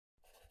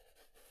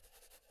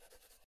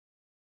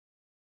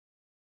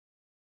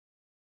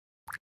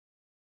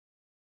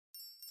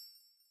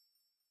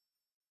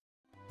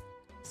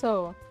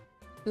So,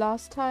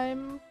 last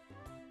time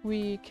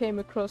we came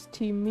across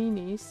Team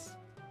Meanies,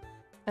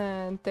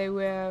 and they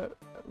were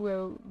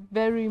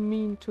very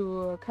mean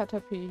to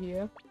Caterpie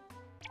here.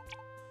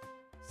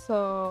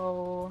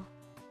 So,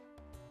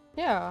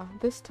 yeah,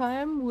 this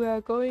time we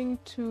are going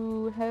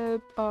to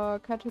help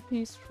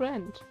Caterpie's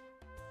friend.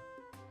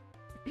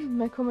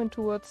 My comment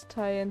towards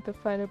Tai and the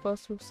final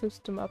boss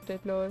system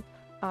update, lol.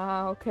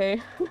 Ah,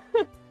 okay.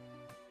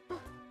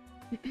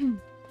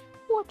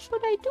 What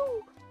should I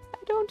do?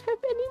 I don't have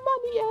any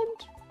money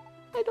and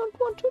I don't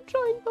want to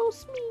join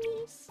those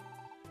meanies.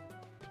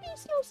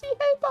 Please, Lucy,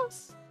 help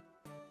us.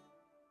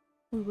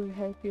 We will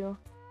help you.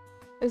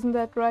 Isn't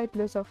that right,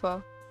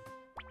 Lucifer?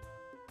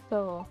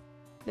 So,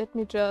 let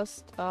me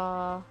just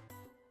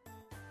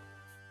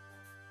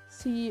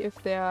see if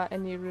there are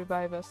any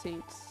reviver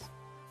seeds.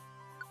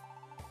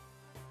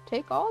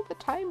 Take all the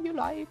time you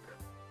like.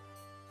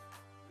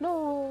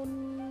 No,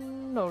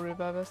 no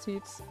reviver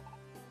seeds.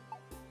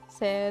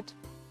 Sad.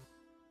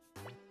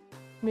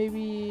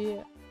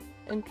 Maybe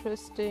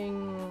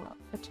interesting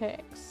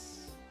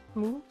attacks,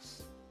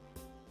 moves.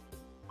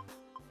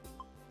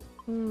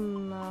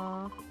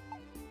 I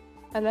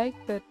like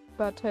that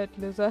butthead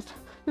lizard.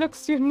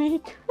 Looks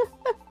unique.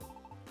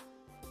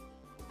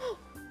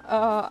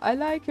 I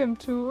like him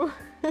too.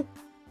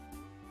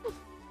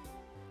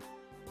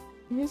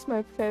 He's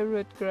my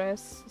favorite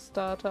grass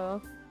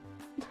starter.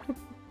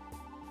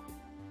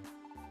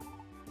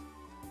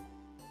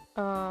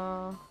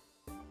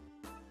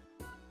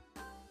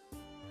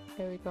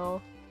 There we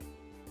go.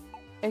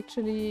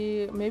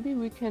 Actually, maybe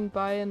we can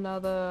buy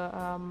another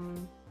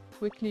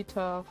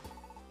Wigglytuff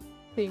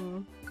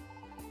thing.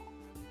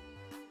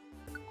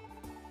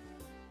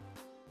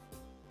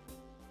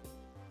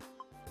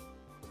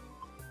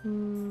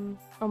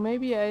 Or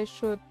maybe I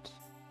should...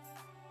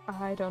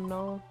 I don't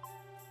know.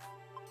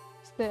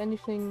 Is there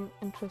anything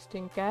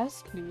interesting?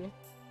 Ghastly.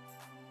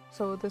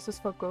 So this is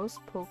for ghost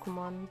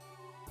Pokemon.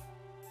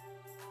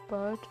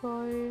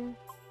 Baltoy.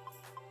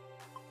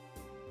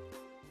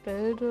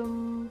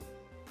 Beldum.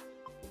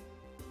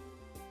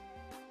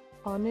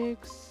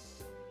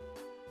 Onyx.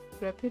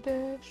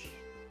 Rapidash.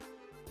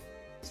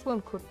 This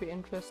one could be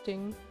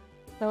interesting.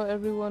 Now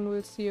everyone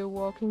will see a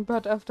walking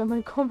butt after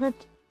my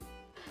comment.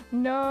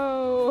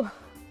 No!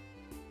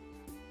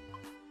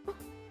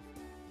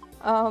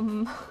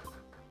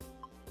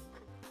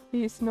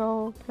 Please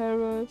no,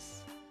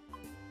 Paris.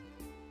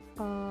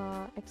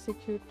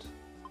 Execute.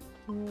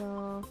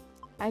 Yeah.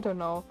 I don't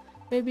know.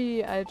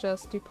 Maybe I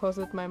just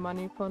deposit my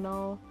money for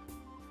now.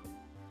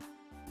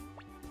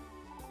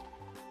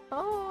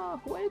 Ah,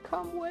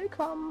 welcome,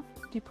 welcome.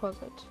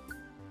 Deposit.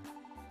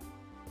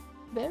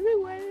 Very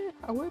well,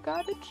 I will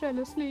guard it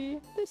jealously.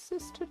 This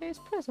is today's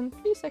present,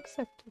 please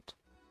accept it.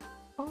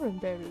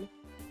 Oranberry.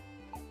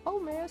 How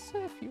may I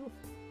serve you?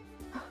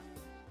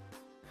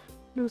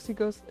 Lucy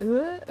goes,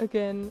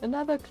 again,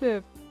 another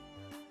clip.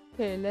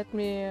 Okay, let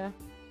me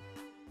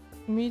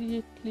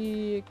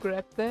immediately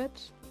grab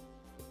that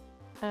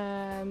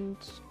and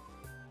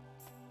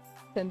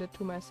send it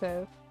to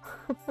myself.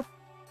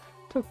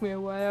 Took me a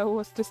while, I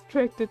was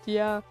distracted,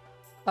 yeah.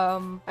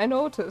 I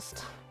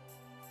noticed.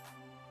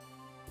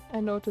 I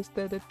noticed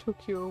that it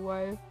took you a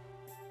while.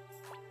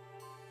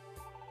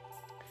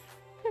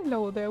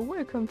 Hello there,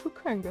 welcome to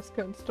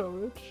Kangaskhan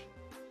storage.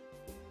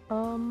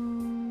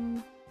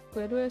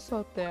 Where do I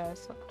sort there? I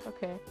sort,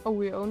 okay. Oh,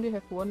 we only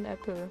have one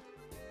apple.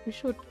 We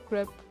should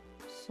grab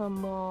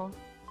some more.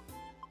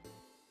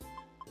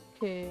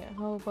 Okay,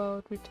 how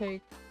about we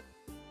take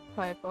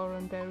 5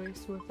 orange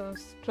berries with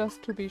us,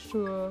 just to be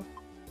sure,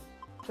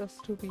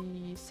 just to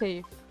be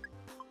safe.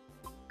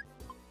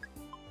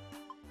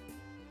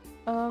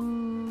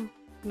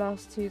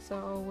 Blast seeds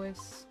are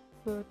always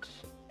good.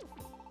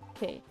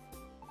 Okay.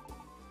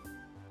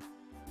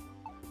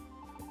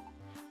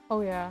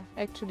 Oh yeah,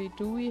 actually,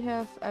 do we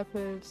have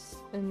apples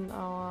in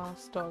our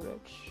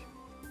storage?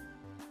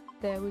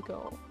 There we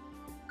go.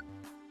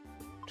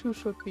 2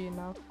 should be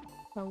enough.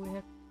 Now we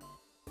have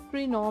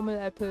 3 normal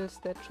apples,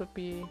 that should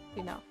be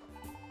enough.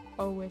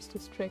 Always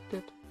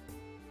distracted.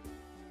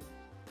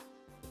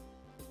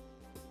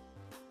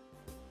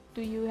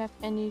 Do you have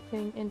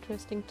anything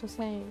interesting to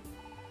say?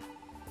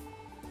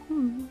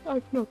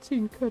 I've not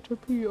seen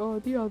Caterpie or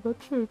the other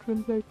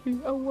children lately.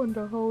 I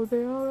wonder how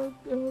they are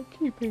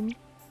keeping.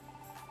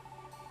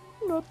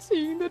 Not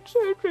seeing the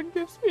children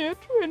gives me a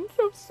twinge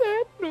of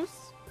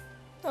sadness.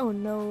 Oh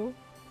no.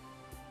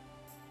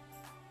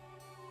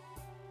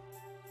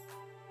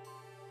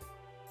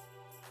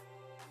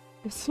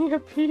 Is he a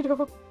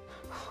pedo?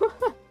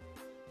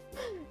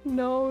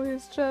 No,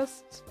 he's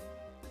just...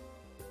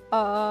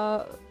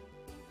 I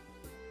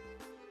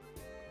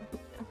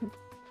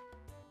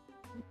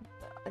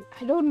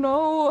don't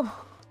know.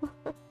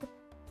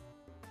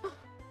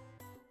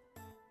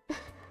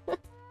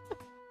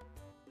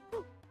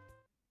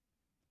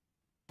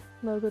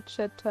 No, the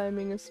chat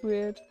timing is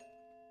weird.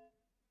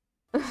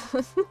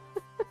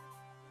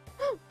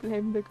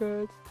 Blame the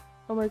girls.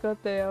 Oh my god,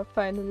 they are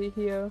finally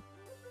here.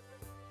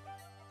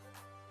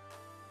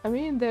 I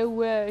mean, they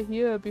were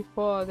here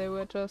before, they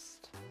were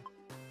just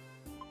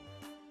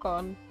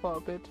gone for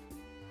a bit.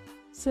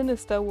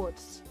 Sinister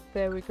Woods.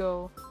 There we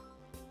go.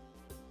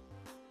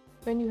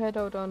 When you head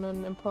out on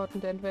an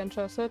important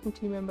adventure, certain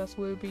team members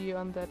will be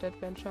on that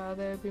adventure.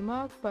 They'll be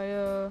marked by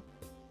a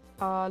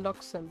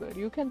lock symbol.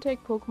 You can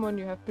take Pokemon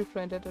you have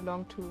befriended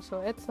along too,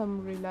 so add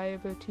some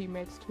reliable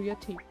teammates to your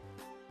team.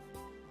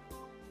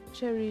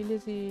 Cherry,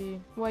 Lizzie,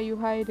 why are you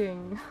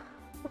hiding?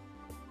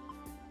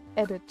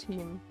 Edit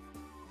team.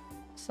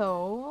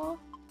 So,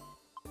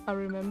 I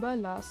remember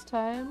last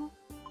time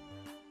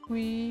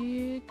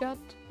we got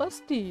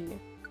Rusty.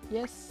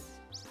 Yes.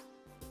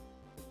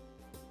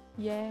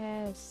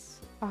 Yes.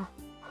 Ah.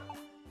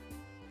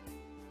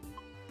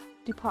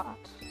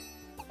 Depart.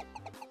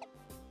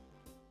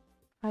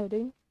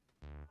 Hiding.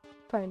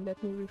 Fine,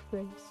 let me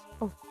rephrase.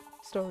 Oh,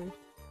 story.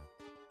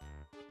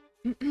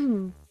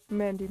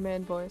 Mandy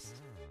man voice.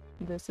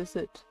 This is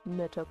it.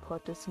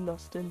 Metapod is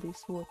lost in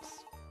these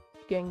woods.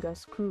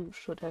 Gengar's crew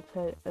should have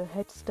a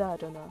head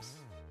start on us.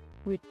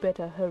 We'd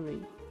better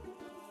hurry.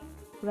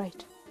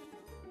 Right.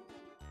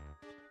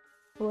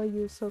 Why are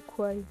you so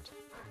quiet?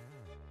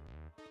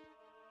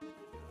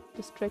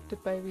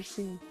 Distracted by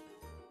VC.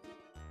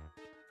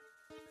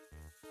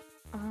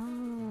 Ah,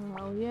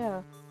 oh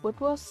yeah. What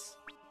was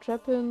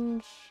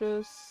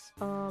Trapinch's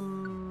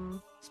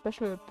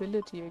special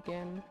ability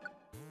again?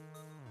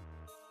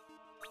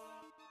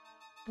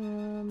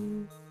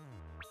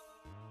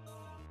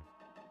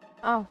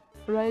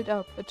 Right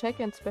up. Attack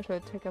and special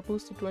attack are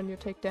boosted when you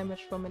take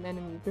damage from an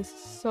enemy. This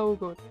is so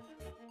good.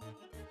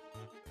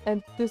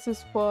 And this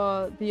is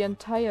for the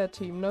entire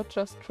team, not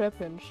just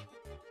Trapinch.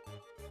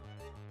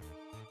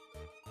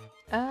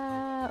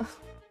 Ah,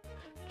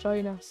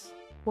 join us.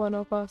 One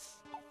of us.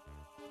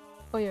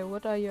 Oh yeah,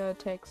 what are your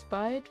attacks?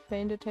 Bite,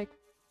 feint attack,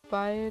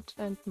 bite,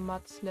 and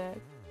mudslap.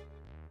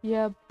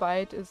 Yeah,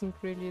 bite isn't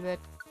really that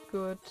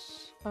good.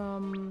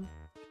 Can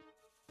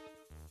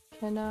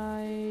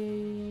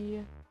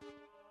I...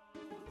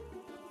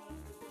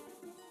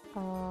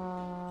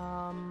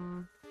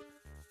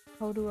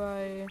 how do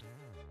I...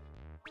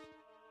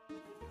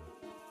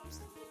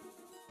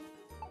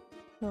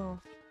 No.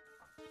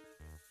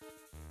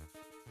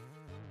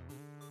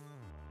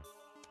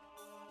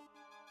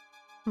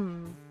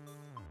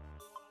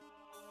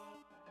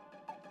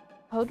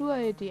 How do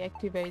I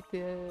deactivate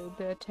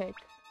the attack?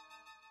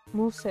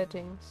 Move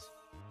settings.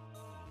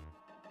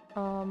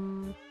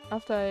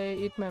 After I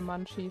eat my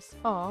munchies.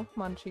 Aw,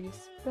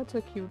 munchies. That's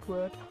a cute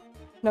word.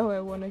 Now I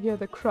wanna hear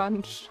the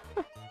crunch.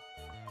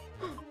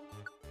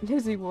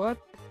 Lizzie, what?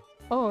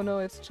 Oh no,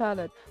 it's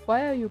Charlotte.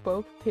 Why are you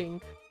both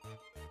pink?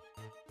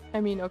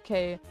 I mean,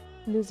 okay,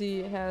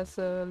 Lizzie has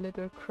a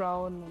little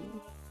crown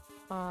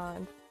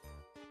in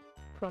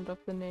front of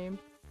the name.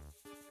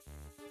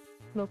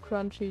 No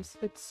crunchies,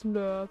 it's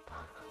slurp.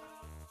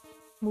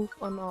 Move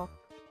on off.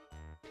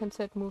 Can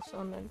set moves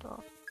on and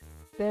off.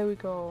 There we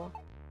go.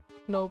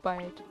 No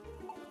bite.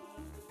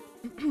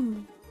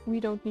 We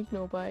don't need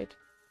no bite.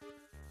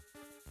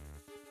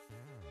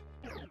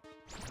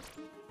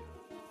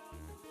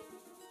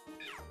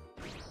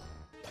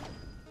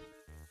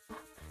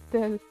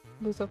 There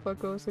Lucifer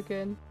goes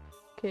again.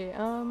 Okay,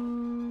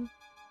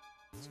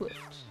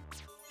 Swift.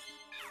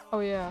 Oh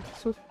yeah,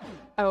 Swift.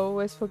 I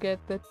always forget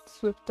that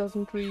Swift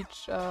doesn't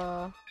reach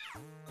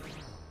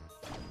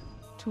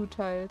 2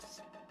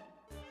 tiles.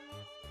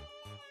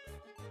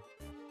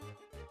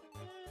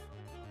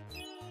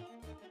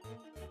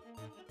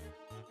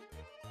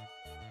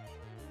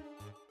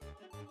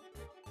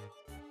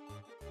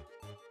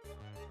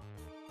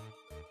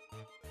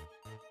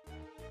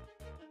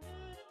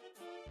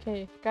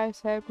 Okay,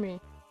 guys, help me.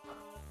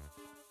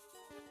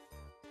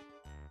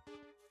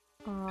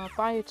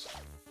 Bite.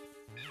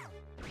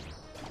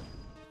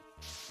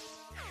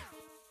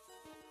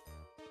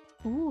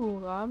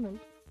 Ooh, ramen.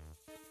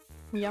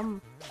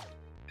 Yum.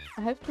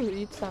 I have to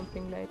eat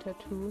something later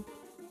too.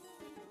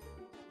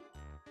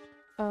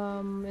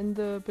 In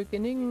the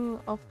beginning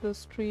of the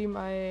stream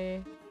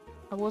I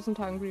wasn't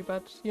hungry,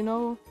 but you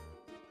know,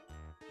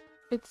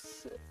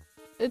 it's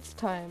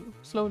time,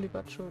 slowly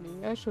but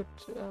surely. I should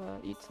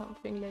eat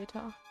something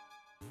later.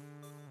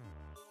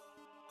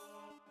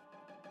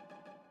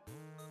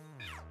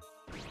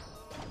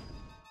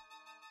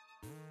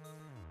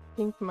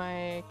 I think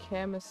my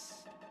cam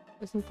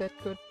isn't that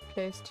good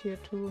placed here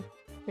too.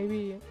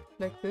 Maybe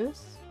like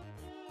this?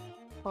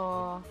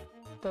 Or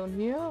down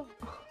here?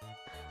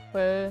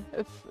 Well,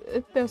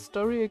 if there's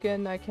story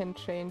again, I can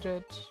change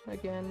it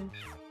again.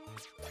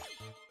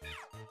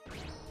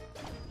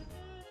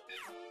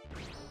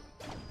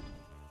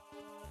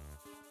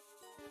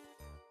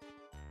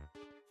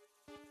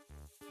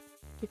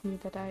 Give me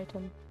that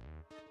item.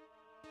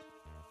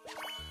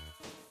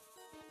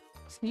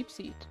 Sleep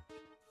seed.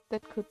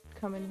 That could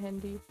come in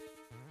handy.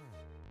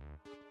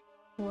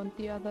 I want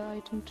the other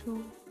item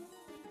too.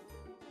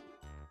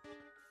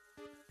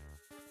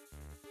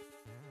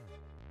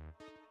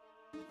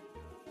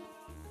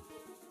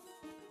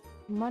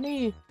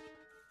 Money!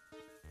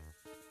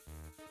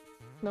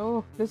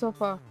 No, this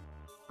offer.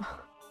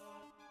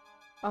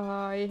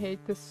 I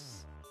hate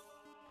this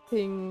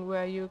thing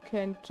where you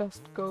can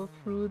just go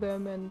through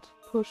them and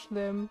push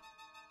them.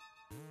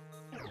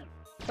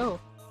 Oh,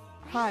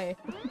 hi.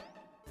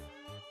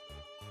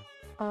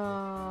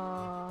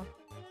 Oh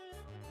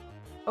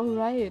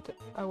right,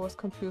 I was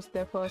confused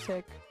there for a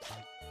sec.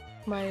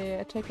 My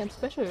attack and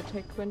special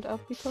attack went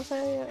up because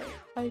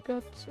I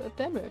got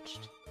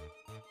damaged.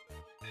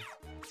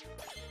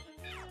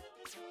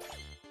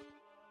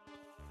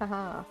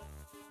 Haha.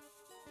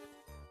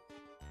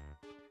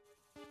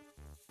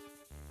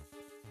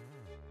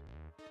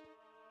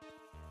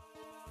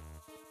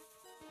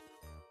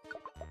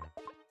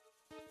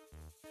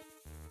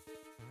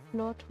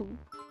 Floor 2.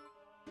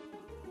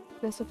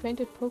 There's a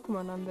fainted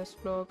Pokemon on this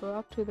floor. Go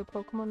up to the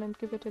Pokemon and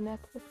give it an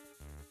apple.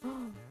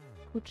 Oh,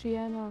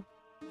 Puchiana.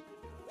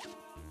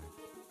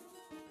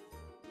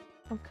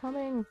 I'm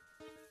coming.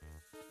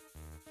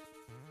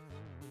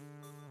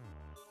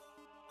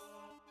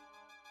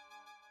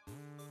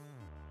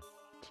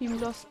 Team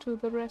Lost to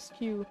the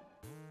rescue.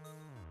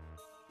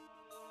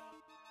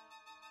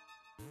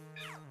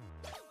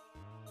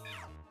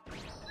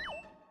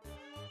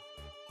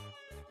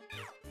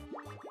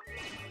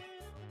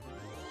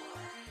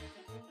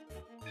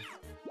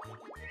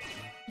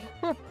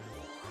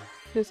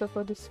 This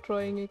for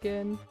destroying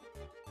again.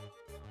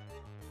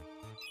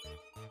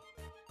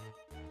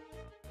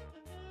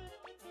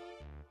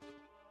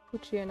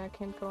 Puchiana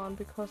can't go on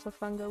because of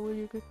hunger. Will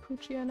you give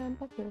Puchiana an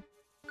apple?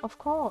 Of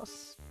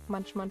course!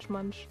 Munch, munch,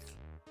 munch.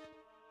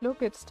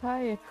 Look, it's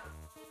Tai!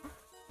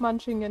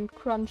 Munching and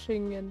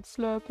crunching and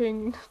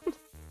slurping.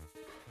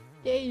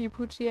 Yay!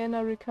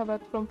 Puchiana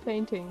recovered from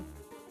fainting.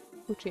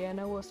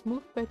 Puchiana was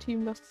moved by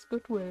Team Lost's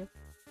goodwill.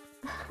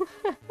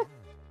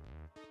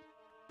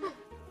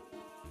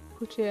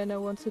 Puchiana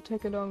wants to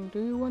tag along.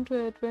 Do you want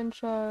to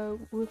adventure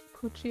with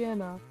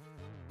Puchiana?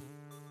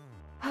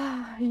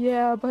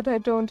 Yeah, but I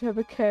don't have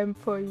a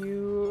camp for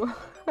you.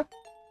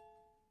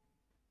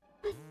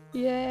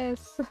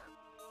 Yes,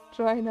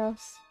 join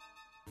us.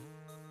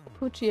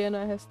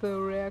 Puchiana has the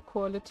rare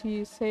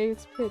quality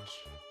sales pitch.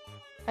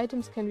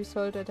 Items can be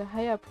sold at a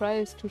higher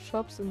price to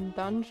shops in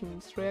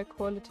dungeons. Rare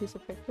qualities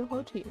affect your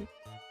whole team.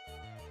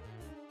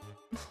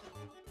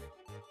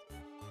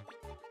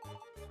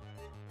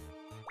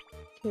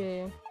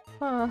 Okay.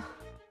 Huh.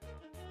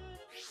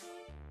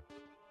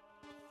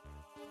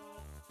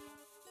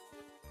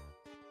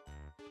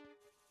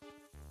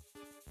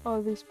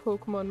 All these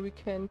Pokemon we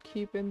can't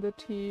keep in the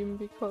team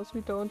because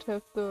we don't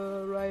have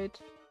the right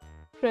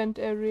friend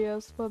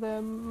areas for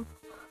them.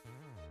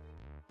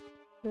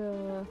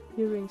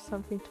 Hearing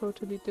something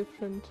totally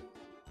different.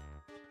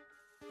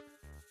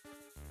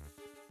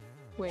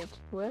 Wait,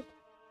 what?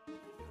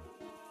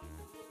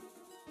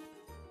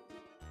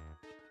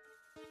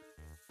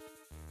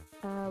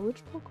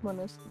 Which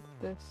Pokemon is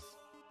this?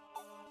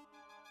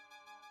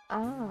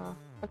 Ah,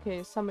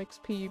 okay, some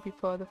XP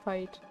before the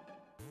fight.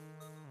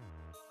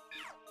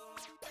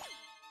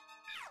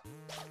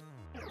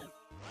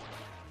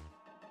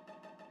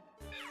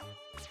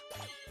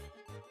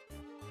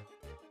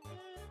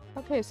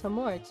 Okay, some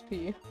more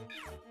XP.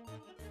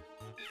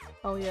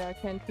 Oh yeah, I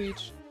can't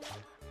reach.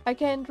 I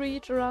can't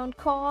reach around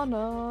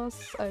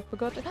corners. I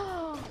forgot it.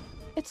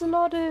 It's an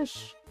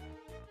Oddish!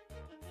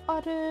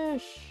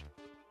 Oddish!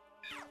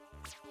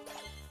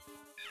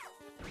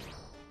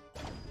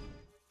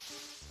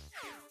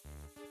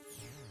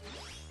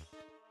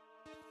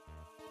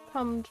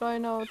 Come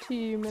join our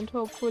team and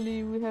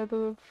hopefully we have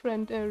a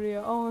friend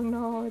area. Oh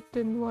no, I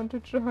didn't want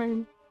to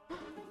join.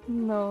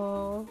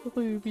 No,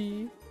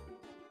 Ruby.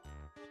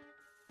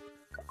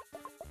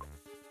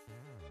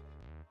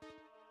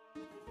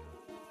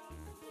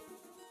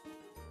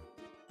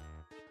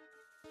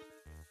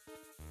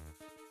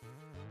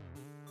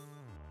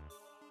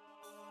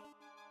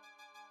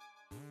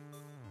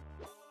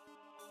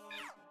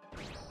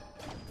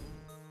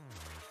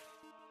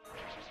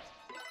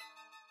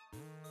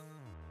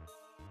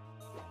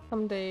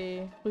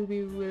 Someday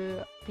Ruby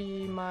will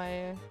be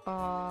my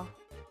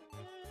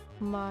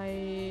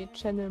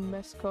channel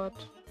mascot.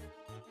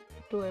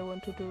 What do I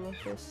want to do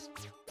with this?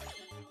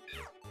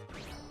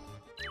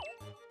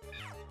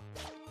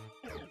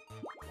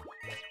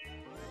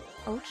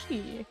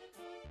 Ouchie!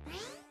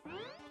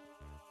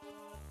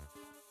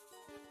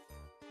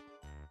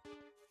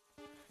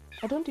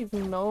 I don't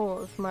even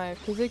know if my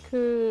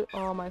physical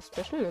or my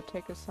special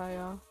attack is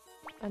higher.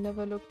 I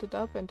never looked it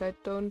up and I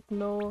don't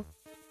know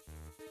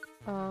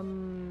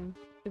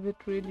if it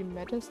really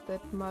matters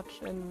that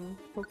much in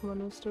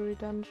Pokemon Mystery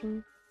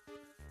Dungeon.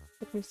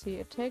 Let me see.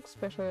 Attack,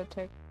 special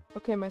attack.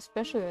 Okay, my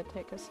special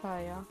attack is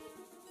higher.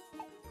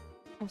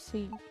 I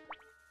see.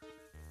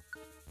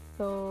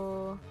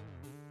 So...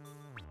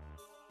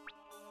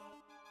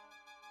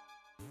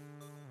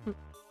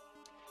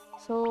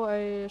 So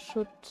I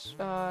should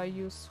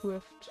use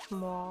Swift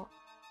more.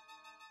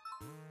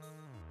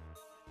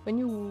 When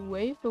you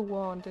wave a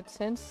wand, it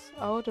sends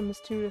out a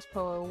mysterious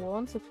power. A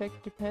wand's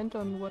effect depends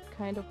on what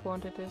kind of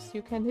wand it is.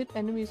 You can hit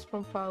enemies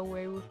from far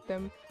away with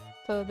them,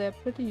 so they're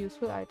pretty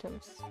useful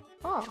items.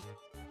 Ah!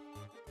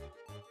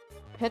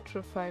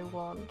 Petrify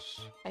wand.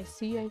 I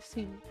see, I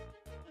see.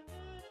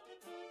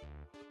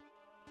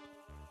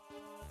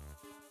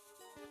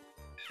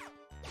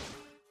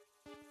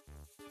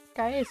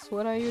 Guys,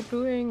 what are you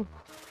doing?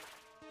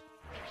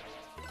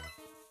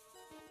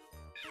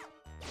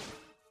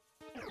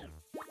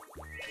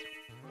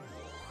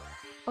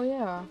 Oh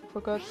yeah,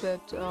 forgot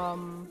that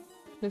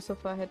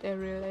Lucifer had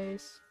aerial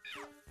ace.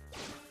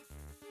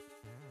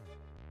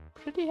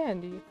 Pretty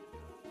handy.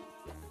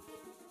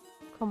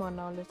 Come on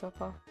now,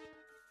 Lucifer.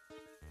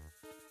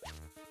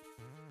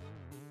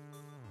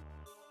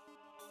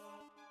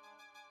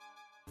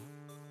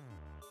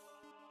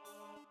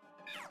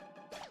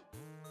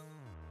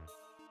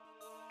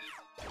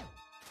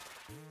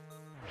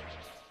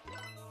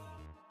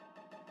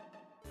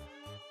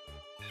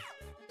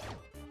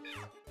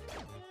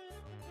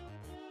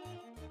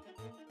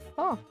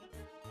 Oh,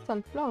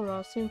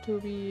 Sunflower seem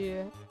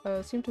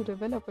to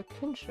develop a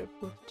kinship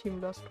with Team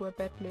Lost while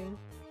battling.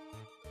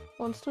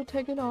 Wants to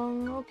tag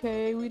along.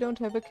 Okay, we don't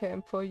have a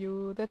camp for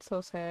you. That's so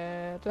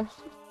sad.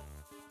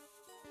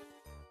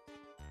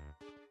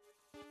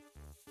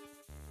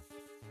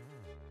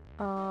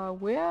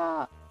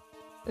 Where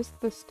is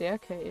the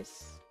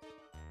staircase?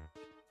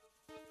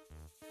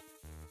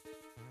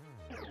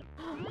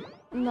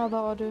 Another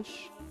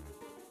Oddish.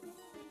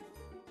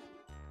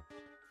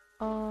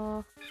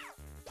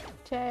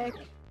 Tag.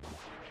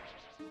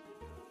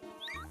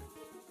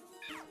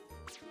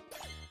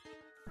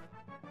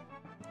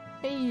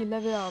 Hey,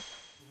 level up.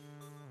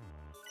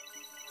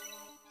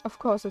 Of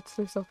course it's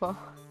Lucifer.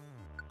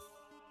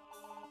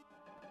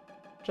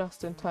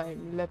 Just in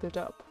time, leveled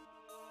up.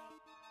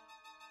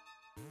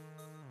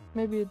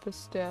 Maybe the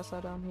stairs are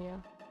down here.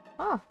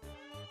 Ah!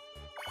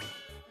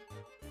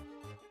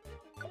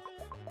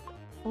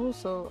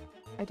 Also,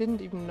 I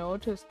didn't even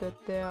notice that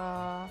there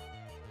are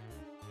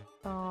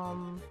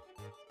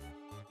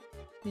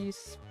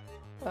these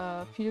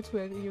fields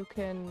where you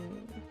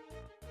can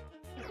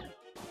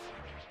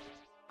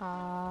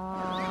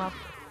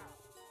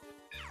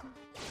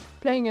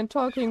playing and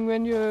talking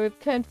when you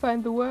can't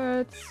find the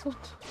words.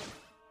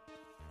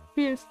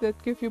 Fields that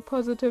give you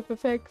positive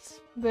effects.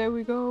 There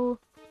we go.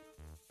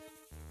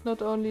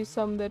 Not only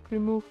some that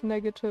remove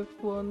negative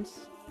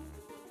ones.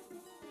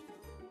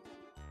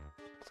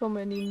 So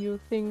many new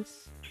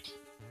things.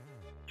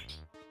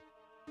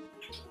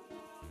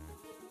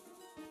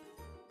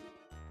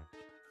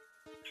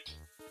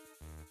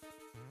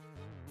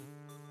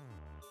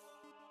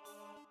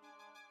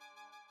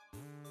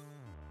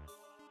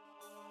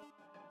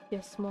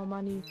 Yes, more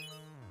money.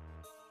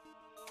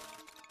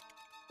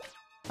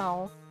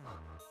 Ow.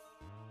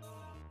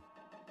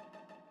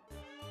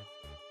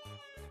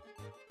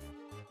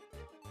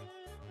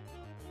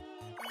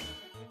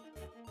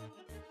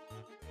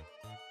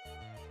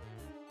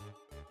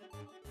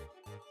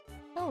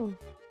 Oh.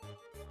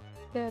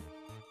 That...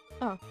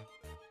 Ah.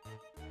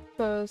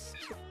 First,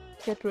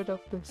 get rid of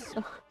this.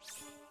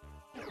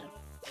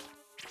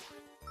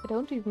 I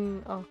don't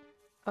even... Oh.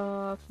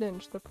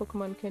 Flinch. The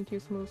Pokemon can't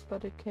use moves,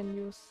 but it can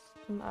use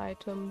an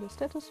item. The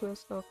status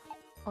was off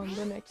on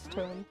the next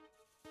turn.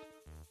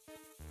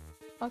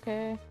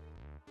 Okay.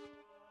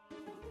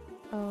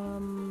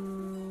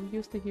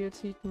 Use the heal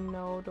seed.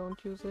 No, don't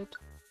use it.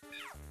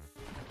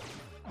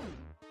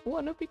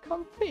 Wanna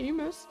become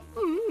famous?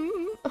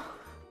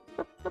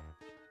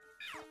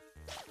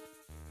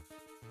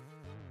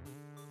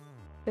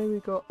 There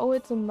we go. Oh,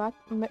 it's a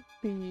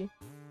Magpie.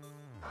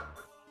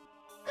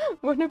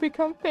 Wanna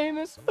become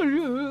famous?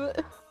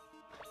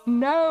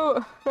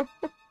 No!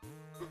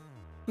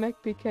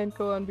 Magpie can't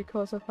go on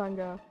because of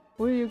hunger.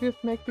 Will you give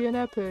Magpie an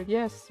apple?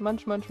 Yes.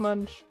 Munch, munch,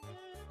 munch.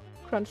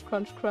 Crunch,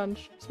 crunch,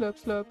 crunch. Slurp,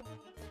 slurp.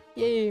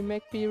 Yay,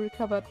 Magpie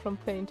recovered from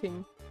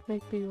fainting.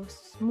 Magpie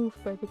was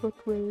moved by the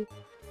goodwill.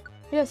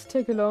 Yes,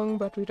 take along,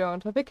 but we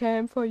don't have a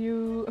camp for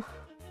you.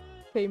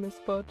 Famous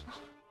spot.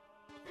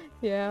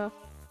 Yeah.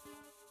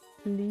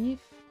 Leaf?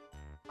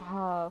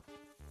 Ah.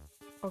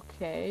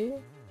 Okay.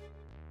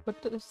 What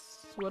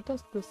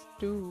does this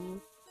do?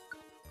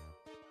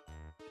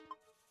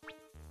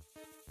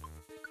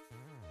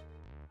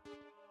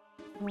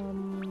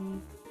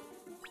 An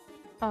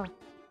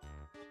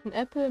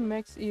apple,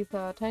 max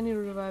ether, tiny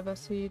reviver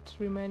seed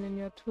remain in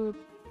your tool.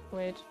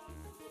 Wait.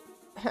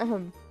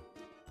 An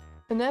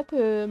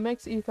apple,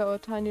 max ether or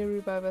tiny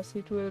reviver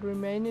seed will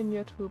remain in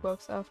your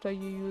toolbox after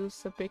you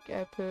use the big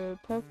apple.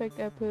 Perfect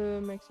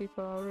apple, max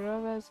ether or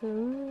reviver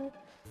seed.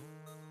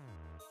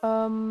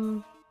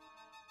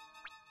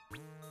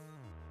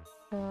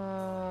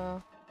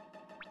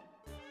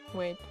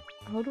 Wait.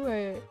 How do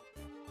I...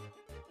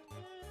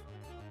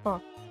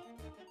 Oh.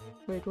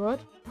 Wait, what?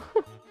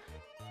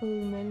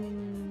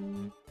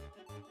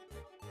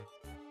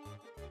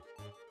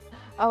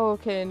 Oh,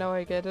 okay, now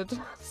I get it.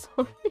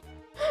 Sorry.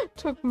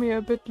 Took me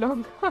a bit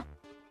longer.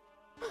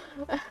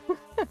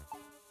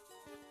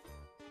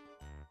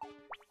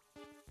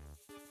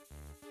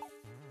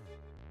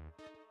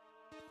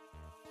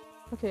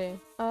 Okay,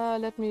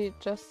 let me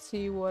just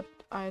see what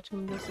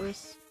item this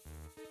is.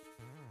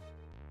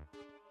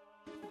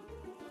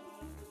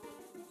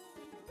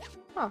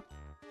 Ah.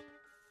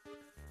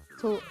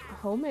 So,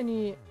 how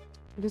many...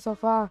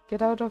 Lucifer,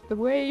 get out of the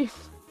way!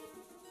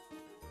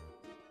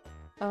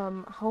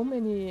 How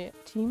many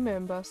team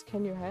members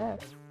can you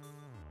have?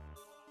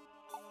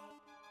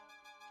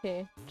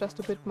 Okay, just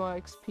a bit more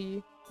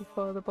XP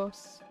before the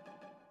boss.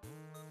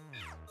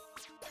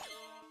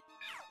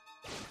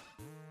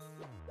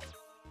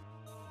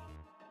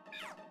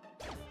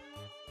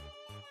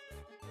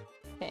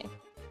 Okay.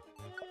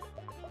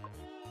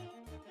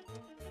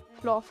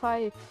 Floor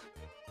 5.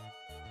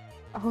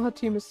 Our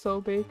team is so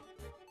big.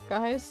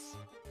 Guys,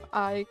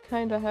 I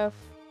kinda have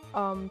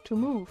to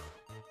move,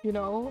 you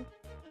know?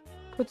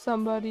 Could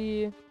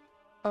somebody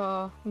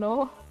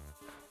no?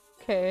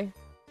 Okay.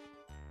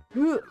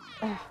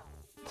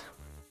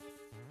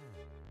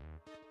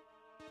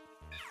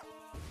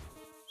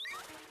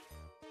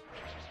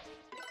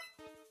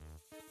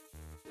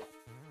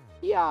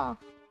 Yeah.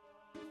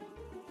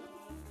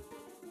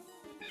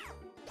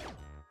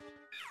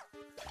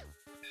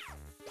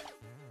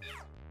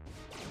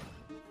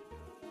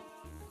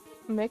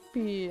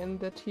 Magpie in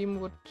the team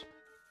would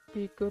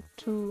be good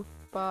too,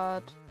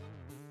 but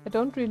I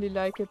don't really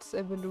like its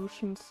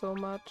evolution so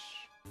much.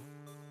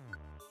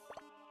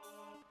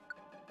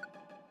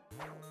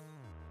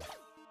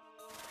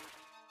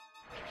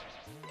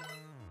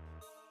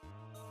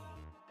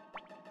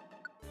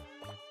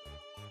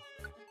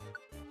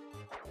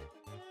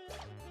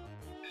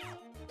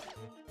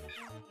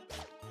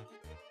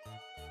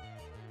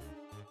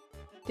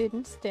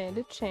 Didn't stand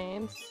a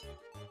chance.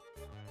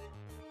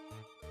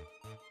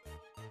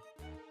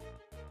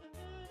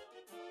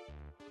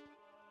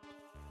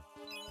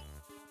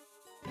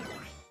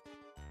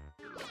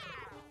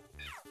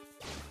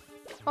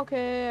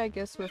 Okay, I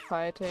guess we're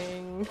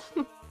fighting.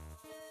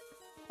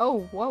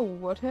 Oh, wow,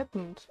 what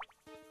happened?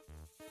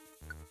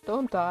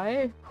 Don't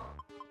die.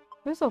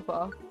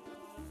 Christopher.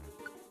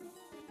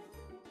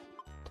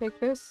 Take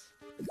this.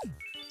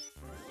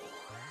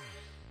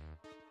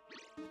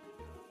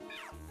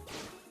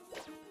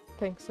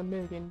 Thanks a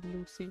million,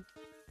 Lucy.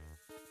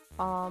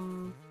 Are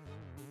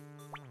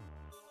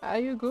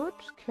you good?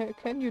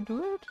 Can you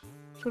do it?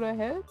 Should I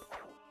help?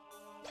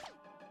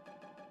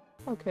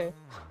 Okay,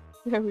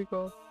 there we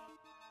go.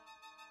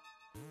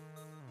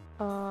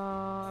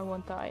 I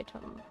want the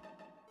item.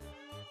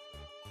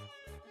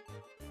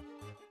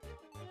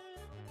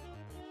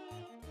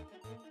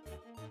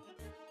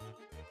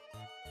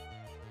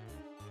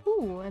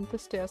 Ooh, and the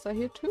stairs are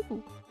here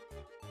too.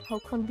 How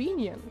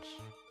convenient.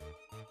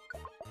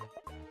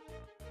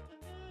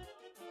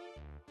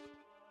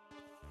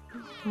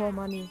 More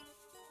money.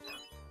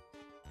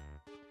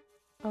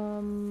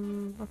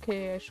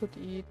 Okay, I should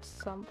eat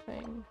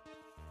something.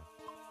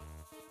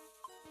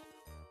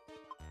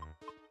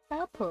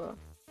 Apple.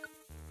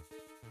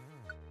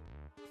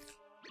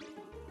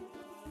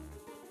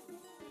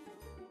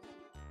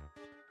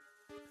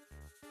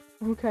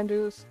 I'm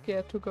kinda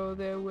scared to go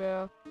there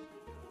where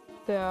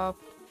there are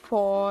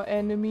 4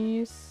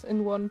 enemies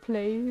in one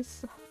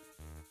place.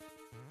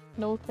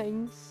 No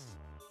thanks.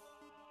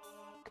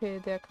 Okay,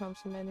 there comes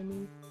an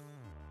enemy.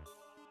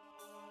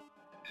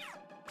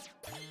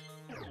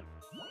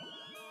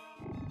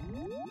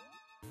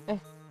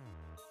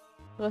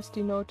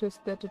 Rusty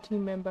noticed that a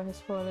team member has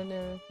fallen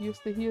ill. Use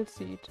the heal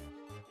seed.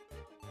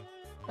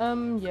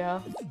 Yeah.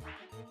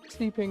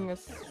 Sleeping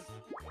is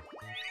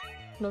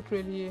not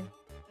really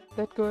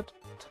that good.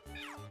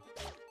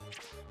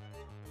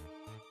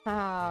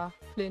 Ah,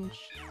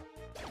 flinch.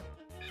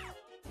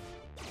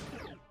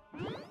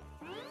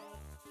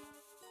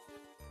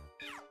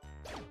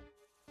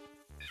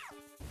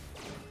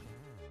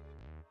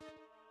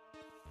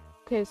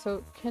 Okay,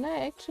 so can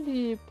I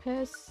actually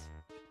pass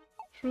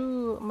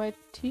through my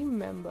team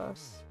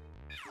members?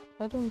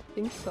 I don't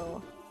think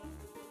so.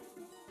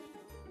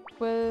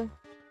 Well,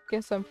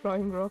 guess I'm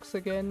throwing rocks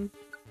again.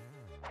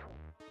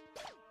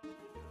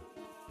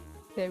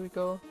 There we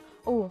go.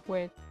 Oh,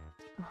 wait.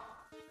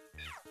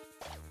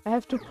 I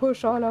have to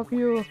push all of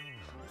you.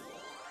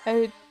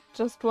 I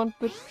just want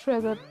the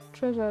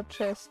treasure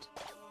chest.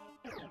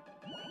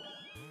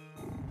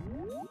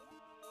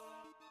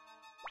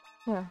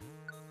 Yeah.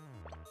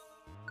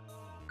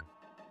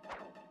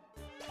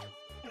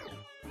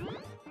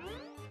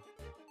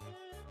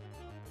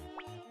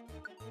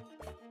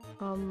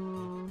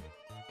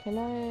 Can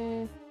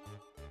I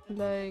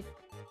like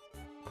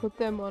put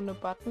them on a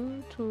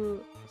button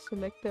to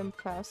select them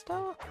faster?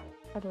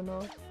 I don't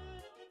know.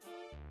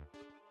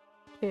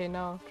 Okay,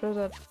 now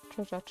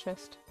treasure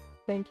chest.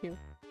 Thank you.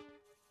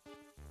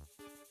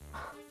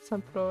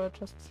 Sunflower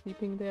just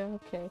sleeping there.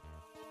 Okay.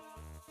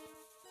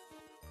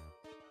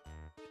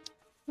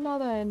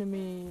 Another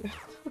enemy.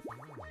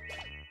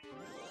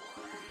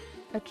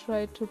 I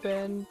tried to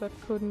ban but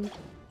couldn't.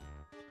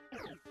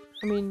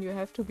 I mean, you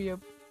have to be a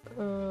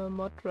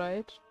mod,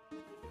 right?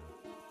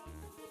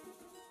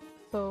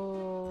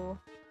 So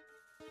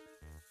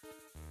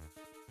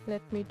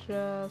let me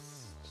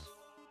just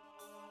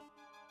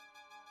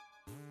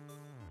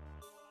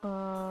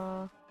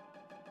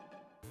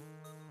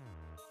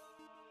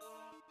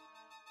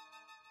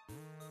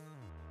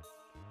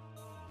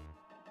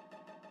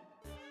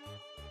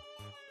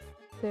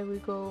there we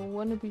go.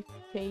 Wanna be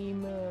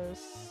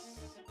famous.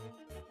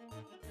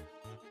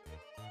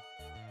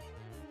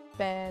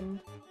 band.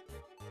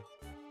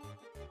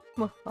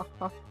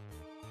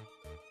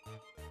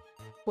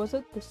 Was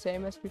it the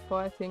same as before?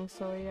 I think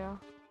so, yeah.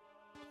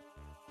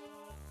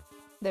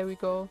 There we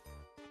go.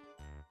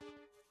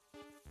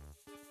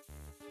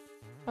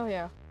 Oh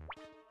yeah,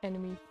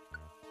 enemy.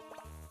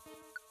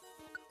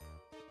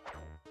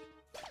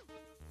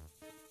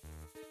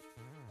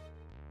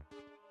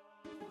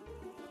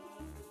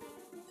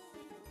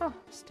 Ah,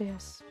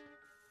 stairs.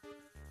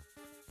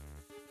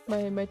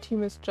 My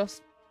team is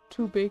just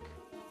too big.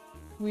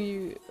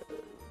 We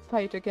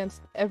fight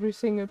against every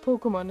single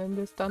Pokemon in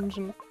this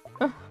dungeon.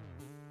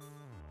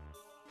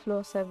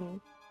 Floor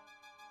 7.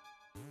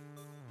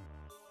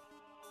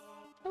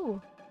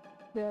 Oh,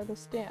 there are the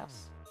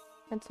stairs.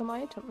 And some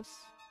items.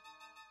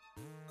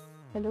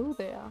 Hello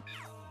there.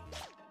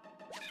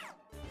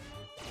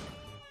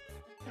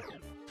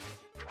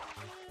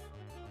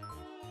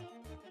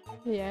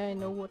 Yeah, I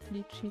know what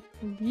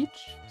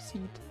leech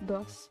seed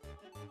does.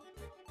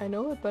 I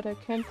know it, but I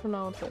can't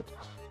pronounce it.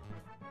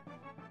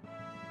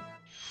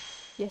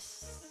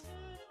 Yes.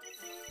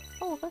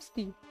 Oh,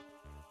 Rusty.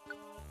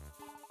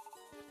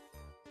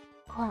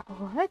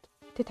 What?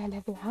 Did I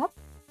level up?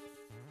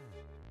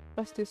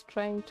 Rusty is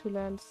trying to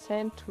learn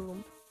Sand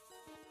Tomb.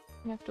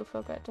 You have to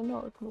forget an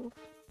old move.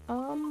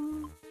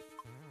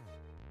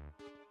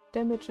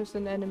 Damages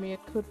an enemy.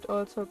 It could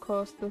also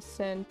cause the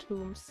Sand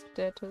Tomb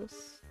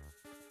status.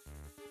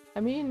 I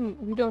mean,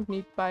 we don't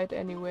need Bite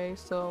anyway,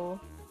 so...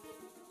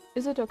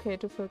 Is it okay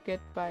to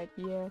forget Bite?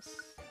 Yes.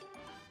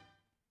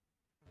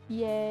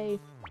 Yay!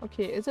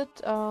 Okay, is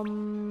it,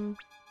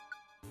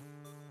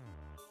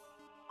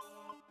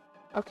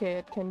 okay,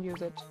 it can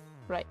use it.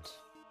 Right.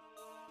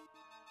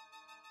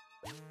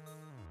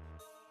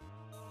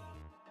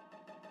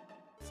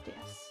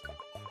 Stairs.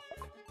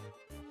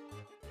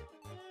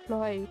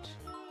 Floor 8.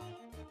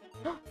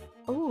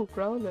 Oh,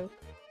 Growlithe.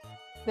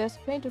 There's a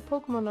painted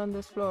Pokemon on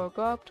this floor.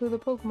 Go up to the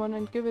Pokemon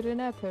and give it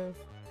an apple.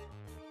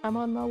 I'm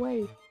on my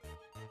way.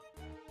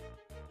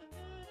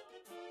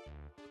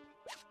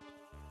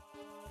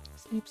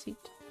 Sleep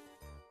seat.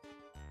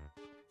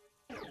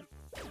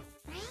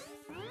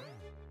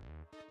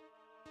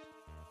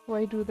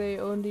 Why do they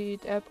only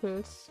eat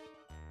apples?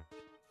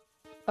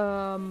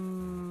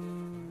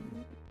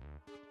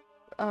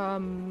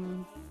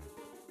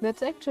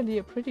 That's actually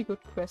a pretty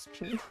good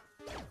question.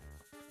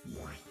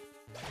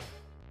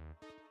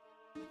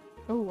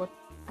 Oh, what?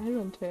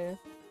 Iron Tail.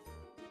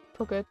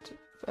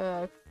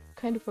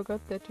 Kind of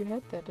forgot that you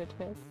had that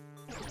attack.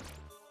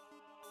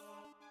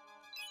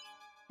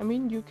 I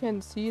mean, you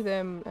can see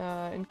them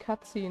in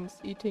cutscenes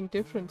eating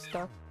different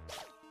stuff,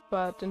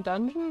 but in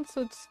dungeons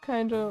it's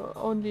kinda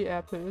only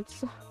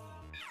apples.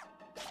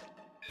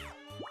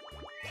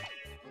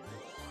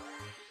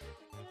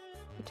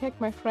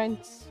 Attack my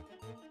friends.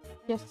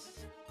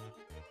 Yes.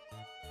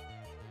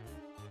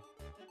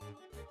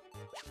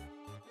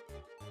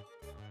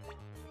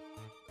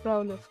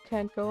 Growlithe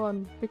can't go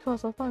on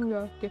because of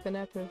hunger. Give an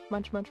apple.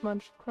 Munch, munch,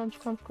 munch. Crunch,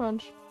 crunch,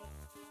 crunch.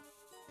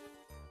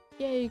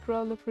 Yay,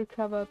 Growlithe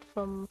recovered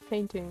from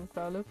fainting.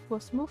 Growlithe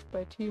was moved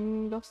by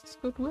Team Lost's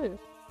goodwill.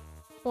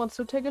 Wants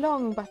to tag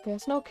along, but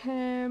there's no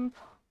camp.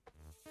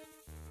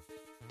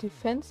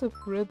 Defensive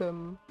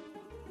rhythm.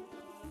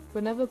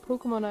 Whenever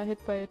Pokemon are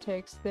hit by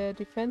attacks, their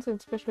defense and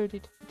special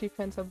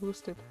defense are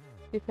boosted.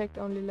 The effect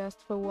only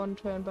lasts for one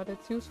turn, but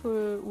it's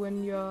useful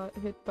when you're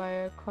hit by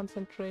a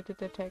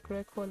concentrated attack.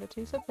 Rare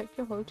qualities affect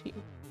your whole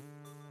team.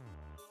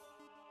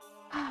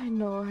 I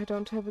know I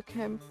don't have a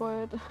camp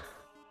for it.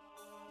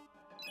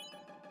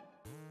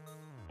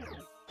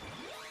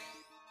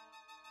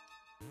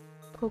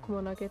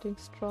 Pokemon are getting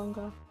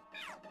stronger.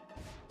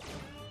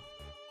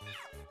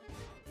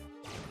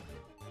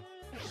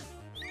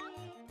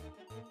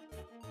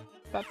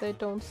 But they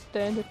don't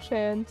stand a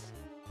chance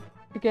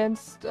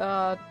against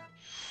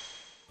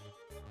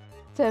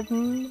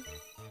 7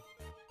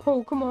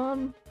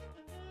 Pokemon.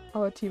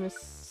 Our team is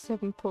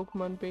 7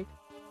 Pokemon big.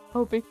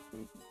 How big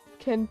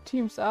can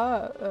teams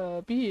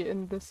be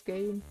in this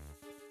game?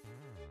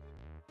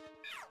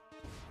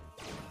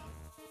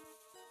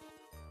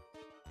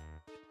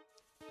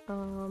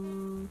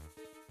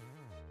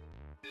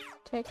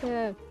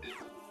 Tackle!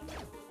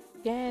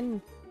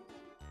 Again!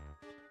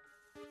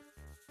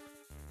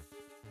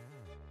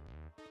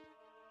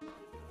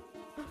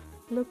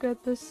 Look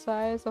at the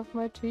size of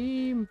my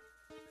team!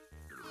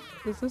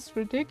 This is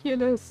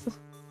ridiculous!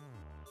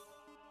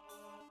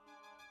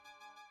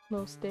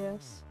 No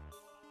stairs.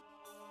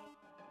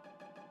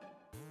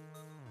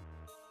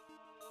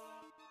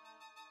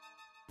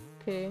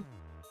 Okay.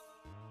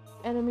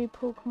 Enemy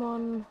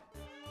Pokemon.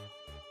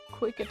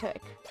 Quick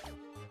attack.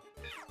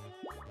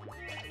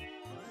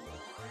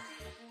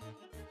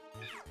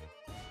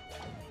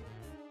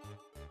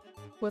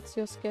 What's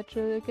your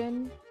schedule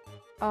again?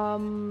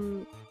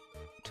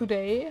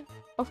 Today,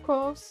 of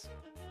course,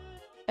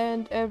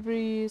 and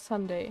every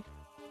Sunday.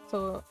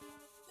 So,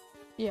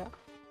 yeah.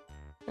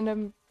 And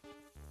I'm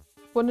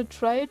wanna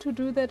try to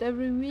do that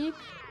every week.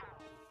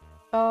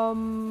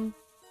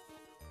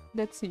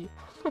 Let's see.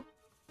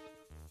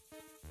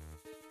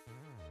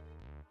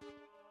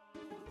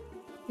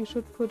 You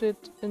should put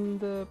it in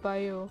the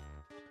bio.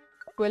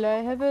 Well,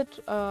 I have it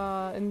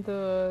in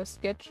the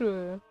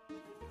schedule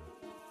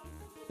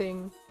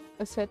thing.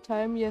 A set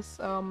time, yes,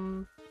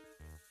 5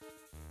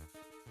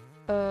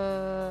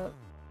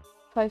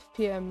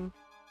 p.m.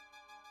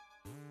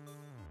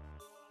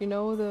 You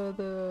know,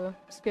 the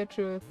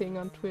schedule thing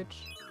on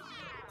Twitch.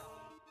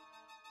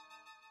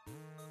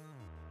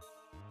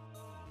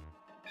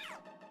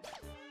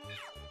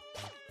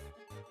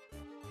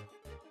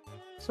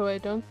 So I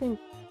don't think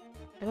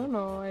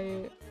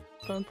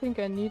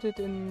I need it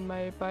in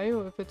my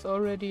bio if it's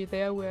already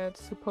there where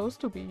it's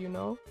supposed to be, you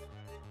know?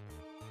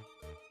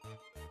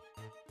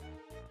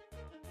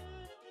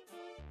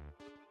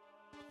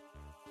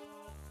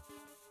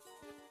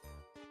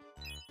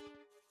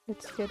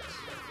 Let's get...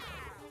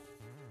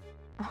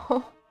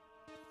 Oh.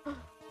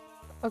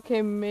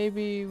 Okay,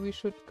 maybe we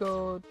should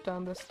go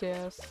down the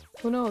stairs.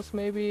 Who knows,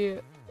 maybe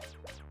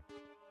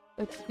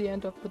it's the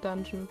end of the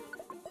dungeon.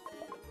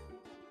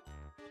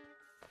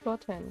 Floor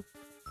 10.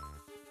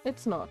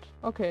 It's not.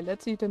 Okay,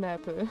 let's eat an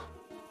apple.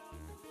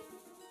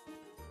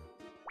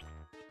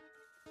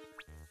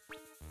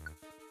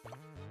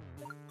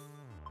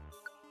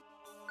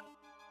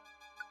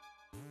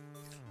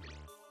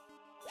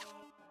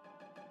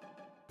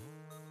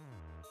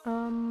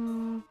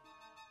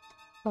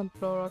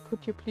 Sunflora, could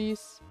you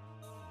please?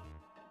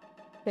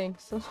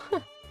 Thanks.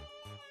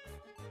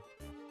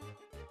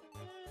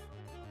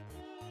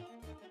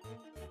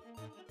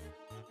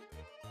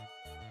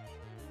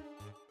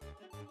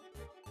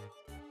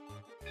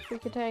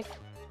 Quick attack.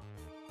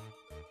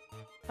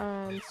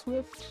 And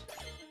swift.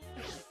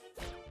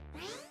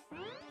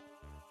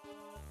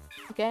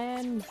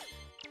 Again.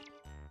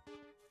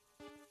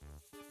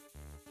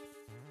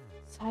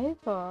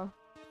 Cypher.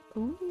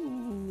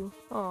 Ooh.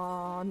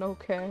 Aw, no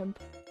camp.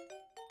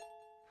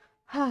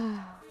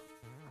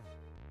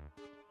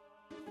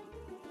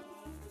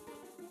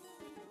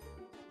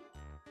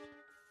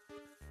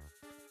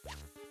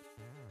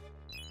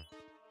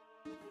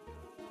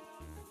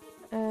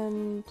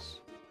 And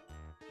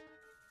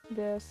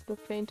there's the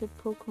fainted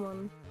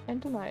Pokemon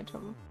and an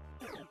item.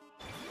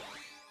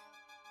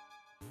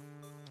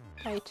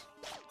 Right.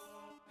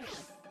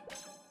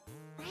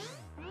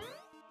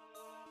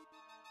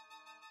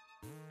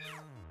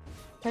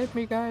 Help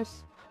me,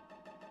 guys.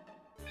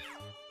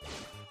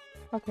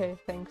 Okay,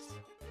 thanks.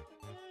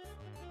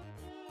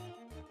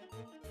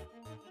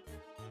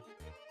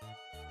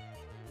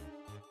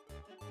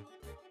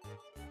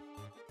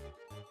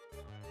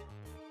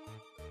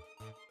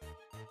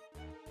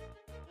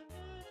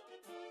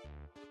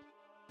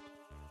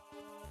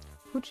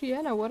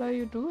 Fujiana, what are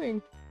you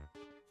doing?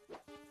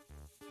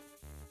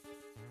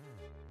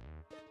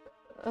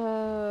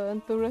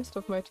 And the rest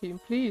of my team,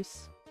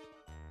 please.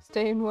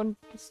 Stay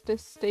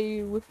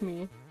with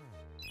me.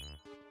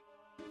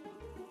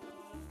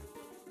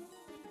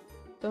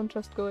 Don't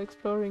just go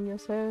exploring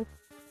yourself.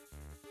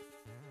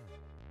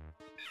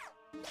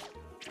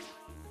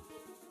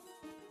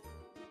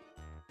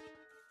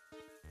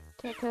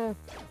 Tackle.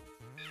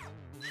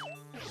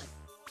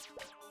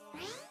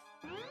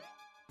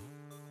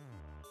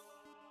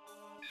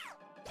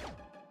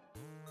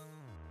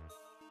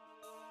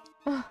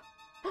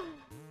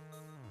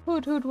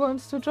 Hoot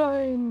wants to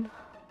join.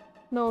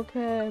 No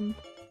camp.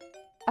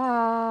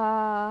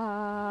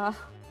 Ah.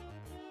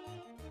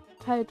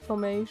 Tight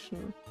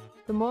formation.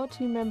 The more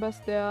team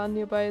members there are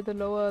nearby, the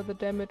lower the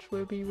damage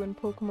will be when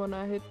Pokemon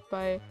are hit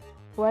by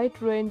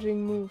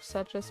wide-ranging moves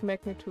such as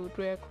magnitude.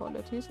 Rare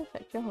qualities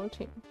affect your whole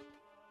team.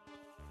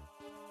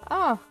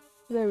 Ah!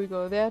 There we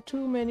go. There are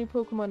too many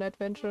Pokemon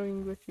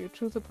adventuring with you.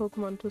 Choose a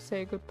Pokemon to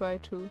say goodbye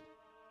to.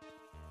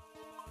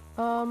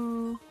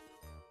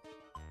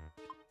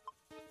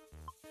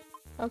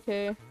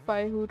 Okay,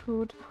 bye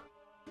Hoot.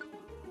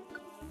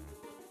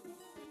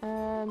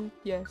 And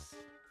yes.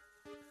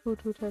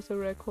 Hoot has a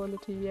rare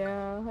quality,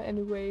 yeah.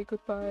 Anyway,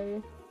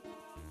 goodbye.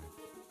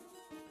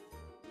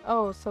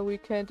 Oh, so we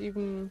can't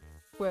even...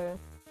 well...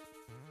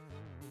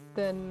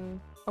 then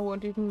I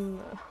won't even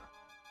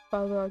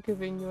bother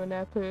giving you an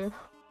apple.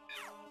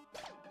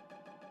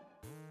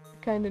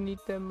 I kinda need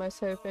them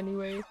myself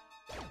anyway.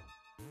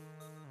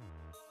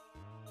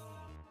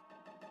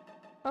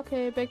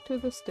 Okay, back to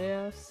the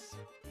stairs.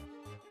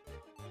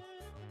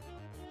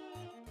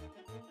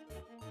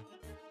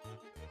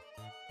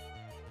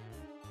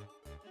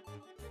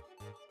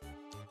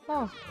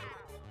 Oh.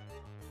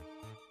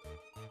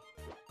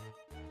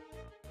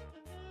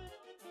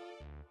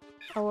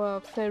 Our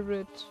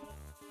favorite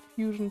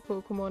fusion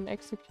Pokemon,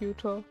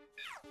 Executor.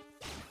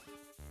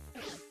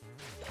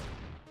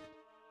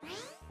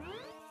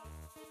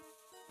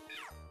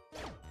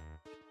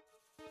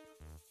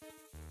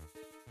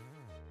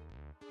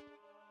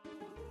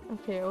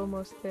 Okay,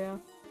 almost there.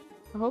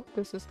 I hope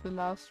this is the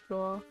last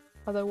floor,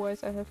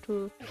 otherwise I have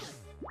to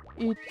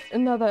eat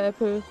another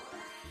apple.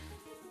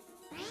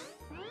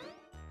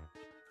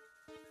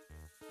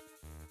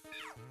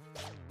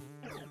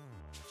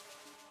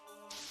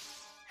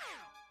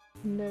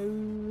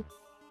 No.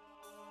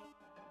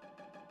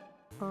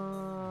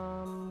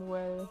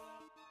 Well.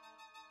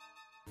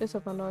 Is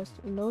of a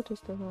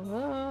noticed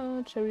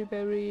cherry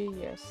berry,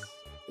 yes.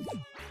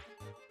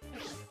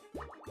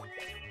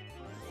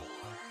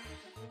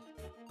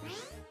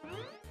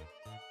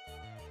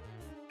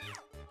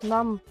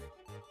 Nom.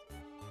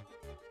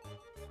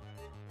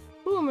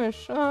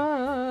 Roomish.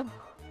 I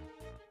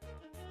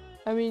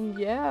mean,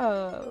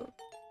 yeah,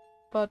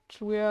 but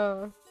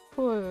we're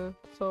full,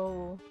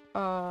 so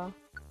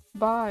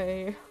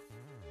bye.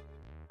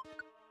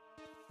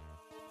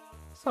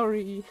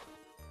 Sorry.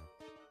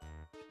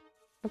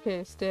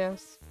 Okay,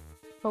 stairs.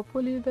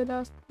 Hopefully the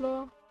last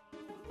floor.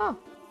 Ah.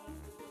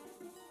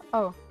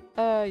 Oh,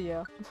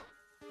 yeah.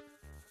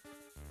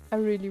 I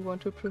really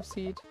want to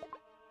proceed.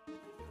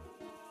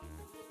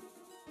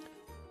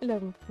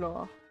 11th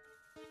floor.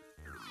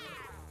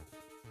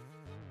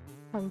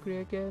 Hungry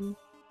again.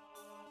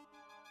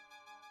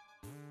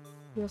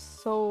 We're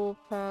so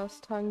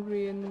fast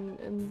hungry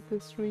in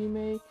this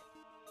remake.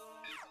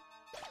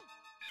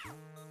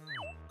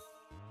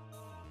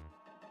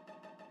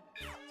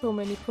 So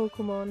many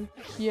Pokemon.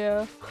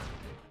 Yeah.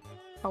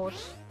 Ouch.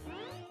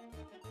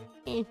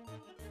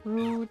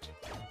 Rude.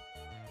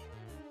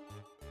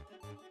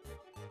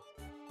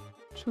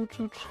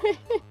 Choo-choo train.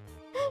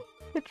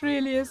 It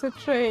really is a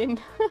train.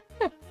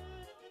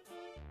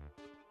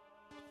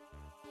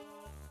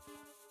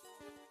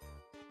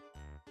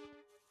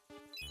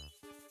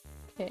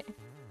 Okay.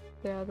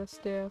 There are the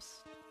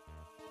stairs.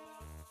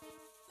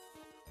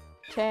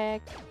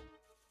 Check.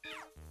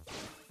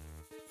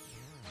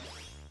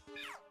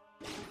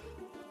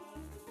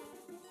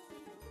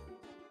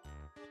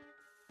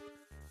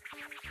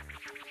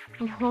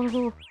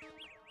 No.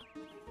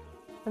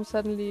 I'm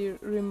suddenly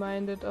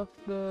reminded of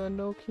the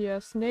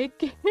Nokia Snake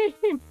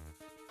game.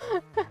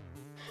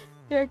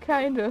 Yeah,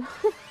 kinda.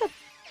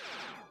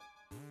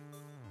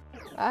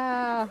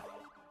 Ah,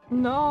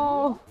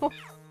 no.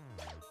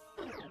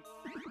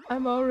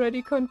 I'm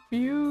already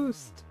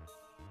confused.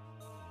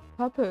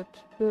 Puppet.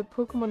 The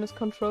Pokemon is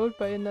controlled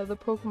by another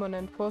Pokemon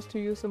and forced to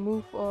use a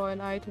move or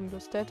an item. The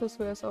status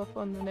wears off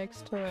on the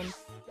next turn.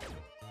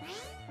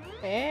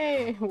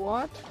 Hey,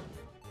 what?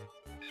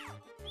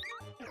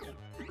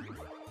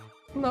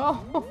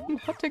 No,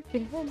 not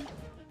again.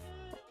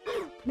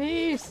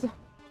 Please.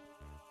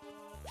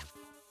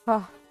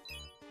 Ah.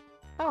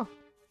 Oh.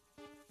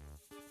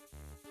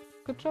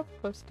 Good job,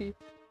 Frosty.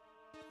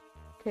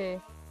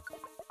 Okay.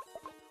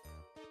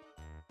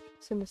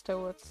 Sinister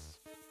Woods.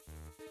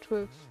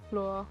 12th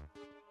floor.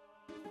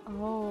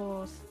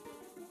 Oh.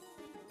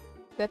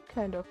 That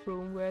kind of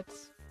room where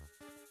it's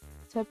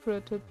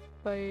separated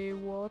by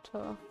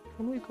water.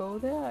 Can we go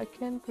there? I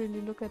can't really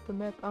look at the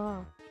map.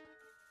 Ah.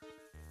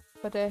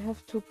 But I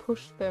have to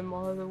push them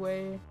all the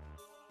way.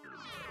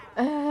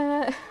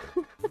 I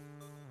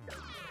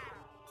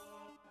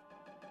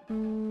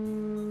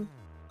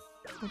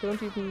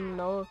don't even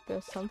know if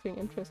there's something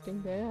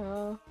interesting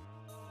there.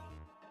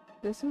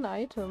 There's an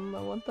item.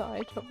 I want the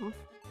item.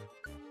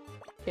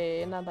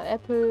 Okay, another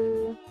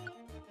apple.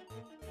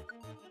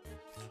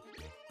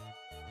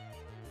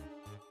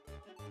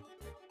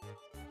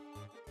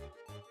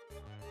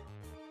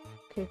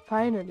 Okay,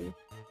 finally.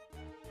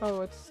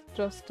 Oh, it's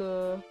just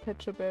a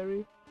Pecha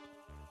berry.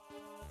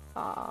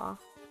 Ah.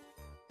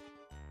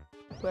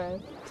 Well.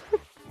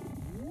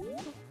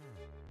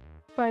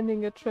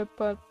 Finding a trap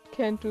but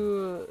can't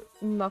do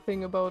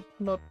nothing about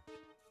not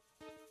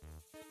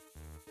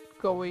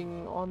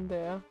going on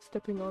there,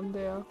 stepping on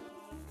there.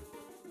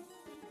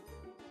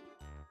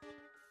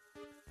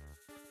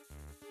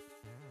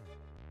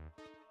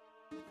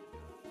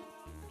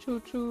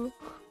 Choo choo.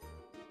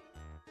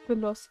 The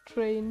lost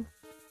train.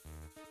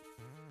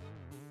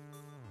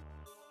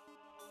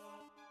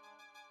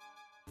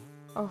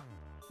 Oh,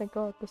 thank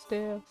God, the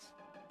stairs.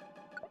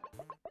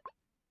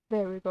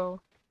 There we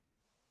go.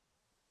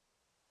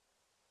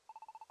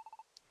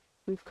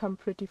 We've come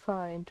pretty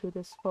far into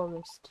this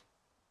forest.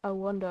 I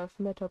wonder if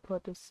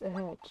Metapod is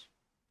ahead.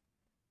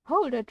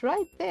 Hold it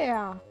right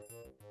there!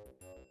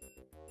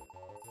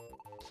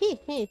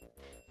 Hehe!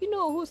 You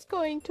know who's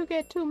going to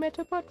get to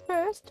Metapod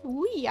first?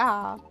 We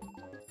are!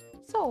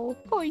 So,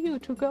 for you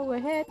to go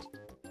ahead,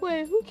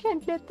 well, we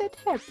can't let that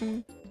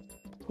happen.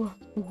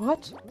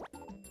 What?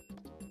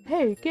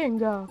 Hey,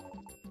 Gengar!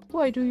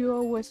 Why do you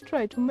always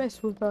try to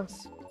mess with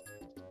us?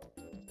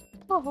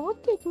 Oh,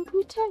 didn't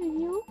we tell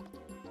you?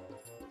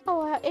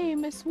 Our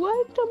aim is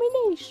world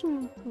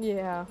domination.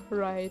 Yeah,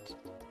 right.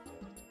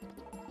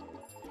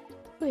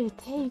 We'll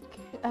take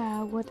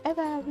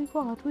whatever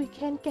reward we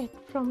can get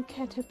from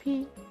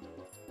Caterpie.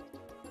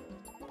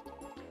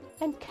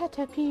 And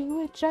Caterpie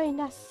will join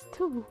us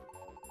too.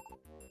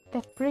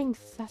 That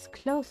brings us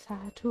closer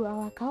to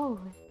our goal.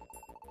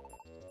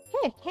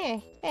 Heh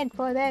heh, and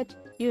for that,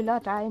 you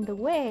lot are in the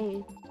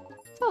way.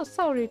 So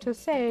sorry to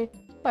say,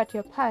 but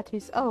your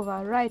party's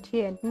over right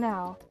here and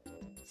now.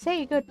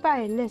 Say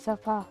goodbye,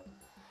 Lizapper.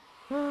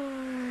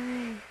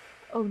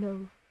 Oh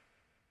no.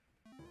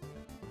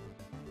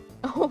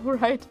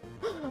 Alright.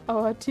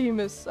 Our team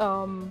is,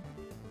 well,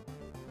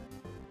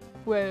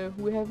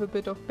 we have a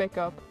bit of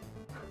backup.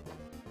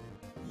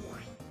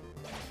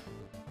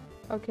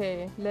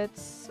 Okay,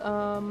 let's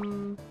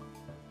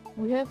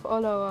we have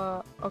all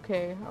our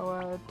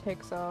our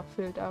tags are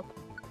filled up.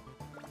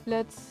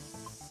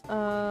 Let's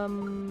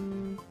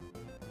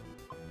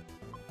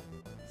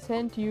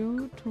send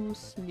you to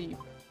sleep.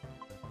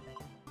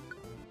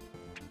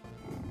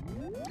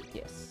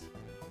 Yes.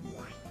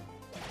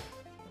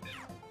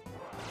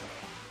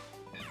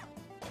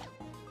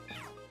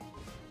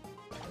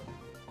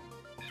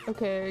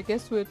 Okay, I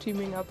guess we're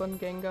teaming up on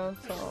Gengar,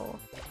 so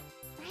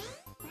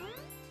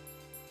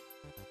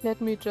let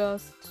me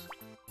just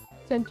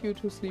send you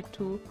to sleep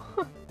too.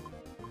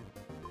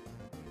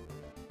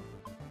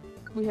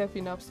 We have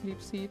enough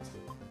sleep seeds.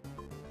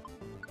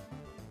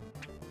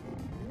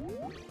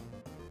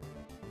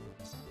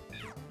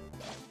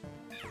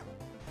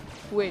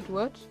 Wait,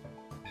 what?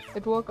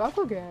 It woke up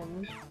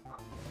again.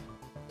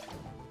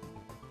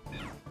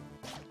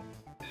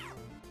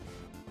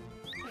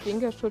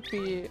 Gengar should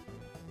be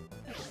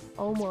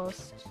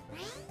almost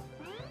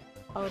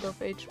out of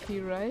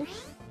HP, right?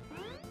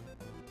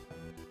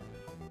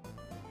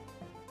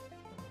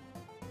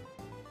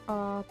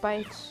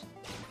 Bite.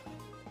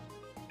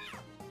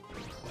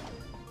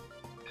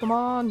 Come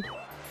on!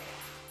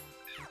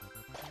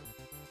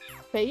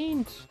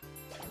 Faint!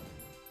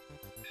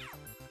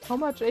 How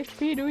much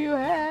HP do you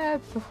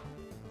have?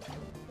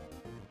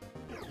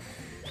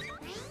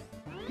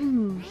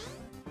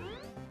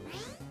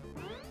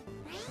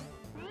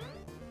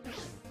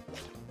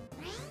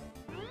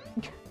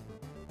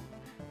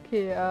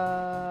 Okay,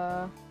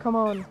 come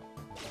on.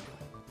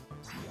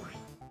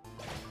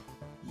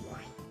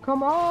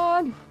 Come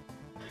on!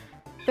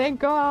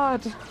 Thank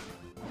God!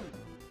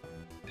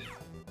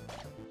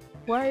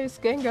 Why is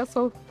Gengar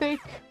so thick?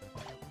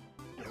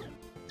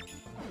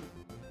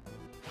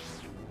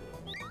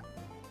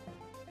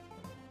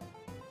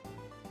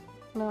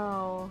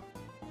 Now,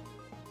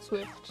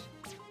 Swift.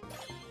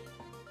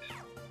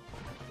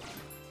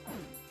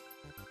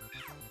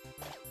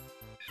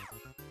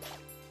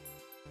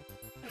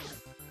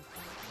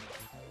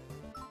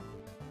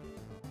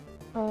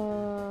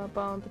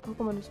 Bound. The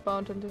Pokemon is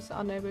bound and is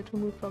unable to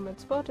move from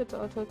its spot. It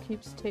also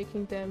keeps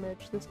taking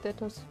damage. The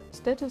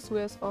status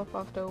wears off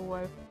after a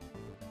while.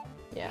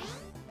 Yeah.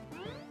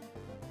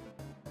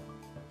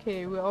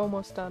 Okay, we're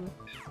almost done.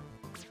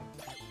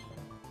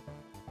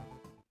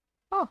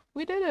 Oh,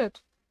 we did it!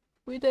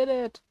 We did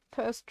it!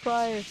 First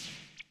try.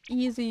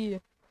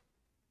 Easy.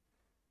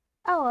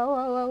 Oh, oh,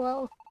 oh, oh,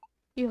 oh.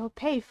 You'll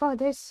pay for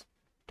this.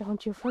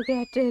 Don't you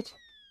forget it.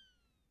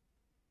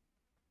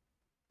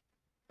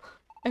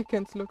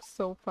 Ekans looks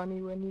so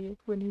funny when he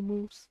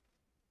moves.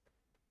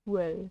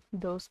 Well,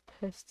 those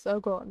pests are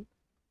gone.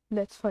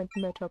 Let's find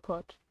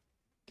Metapod.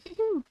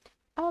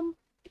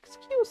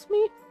 Excuse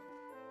me.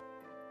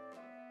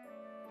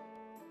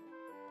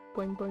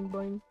 Boing, boing,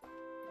 boing.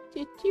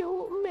 Did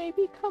you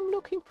maybe come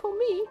looking for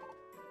me?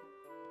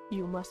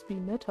 You must be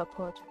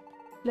Metapod.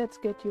 Let's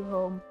get you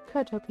home.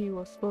 Caterpie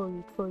was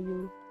worried for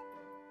you.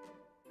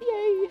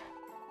 Yay!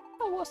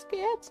 I was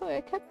scared, so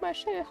I kept my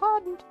shell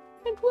hardened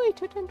and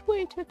waited and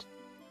waited.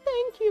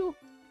 Thank you!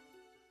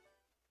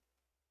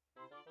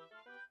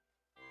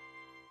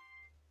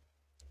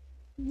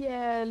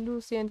 Yeah,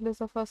 Lucy and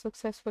Lizafar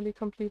successfully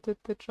completed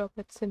the job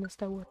at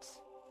Sinister Woods.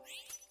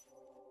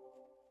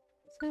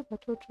 Silver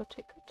Dojo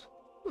ticket.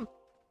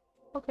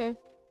 Okay.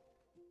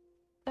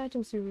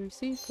 Items you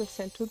received were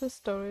sent to the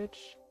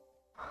storage.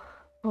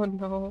 Oh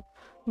no,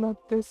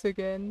 not this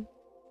again.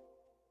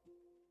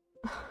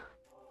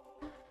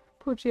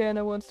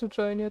 Puchiana wants to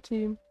join your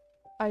team.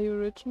 Are you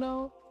rich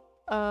now?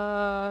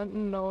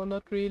 No,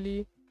 not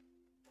really.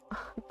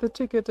 The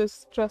ticket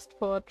is just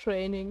for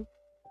training.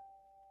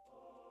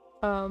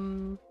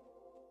 It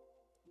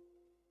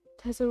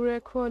has a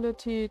rare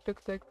quality. It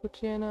looks like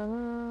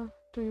Puchiana.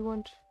 Do you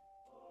want...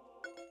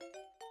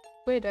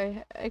 Wait,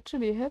 I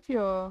actually have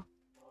your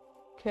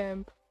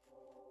camp.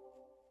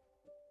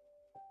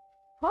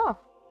 Huh,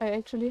 I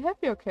actually have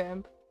your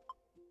camp.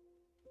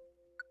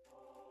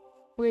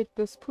 Wait,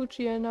 this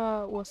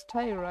Puchiana was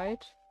Thai,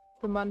 right?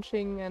 The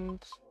munching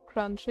and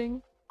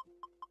crunching.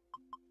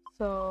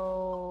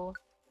 So...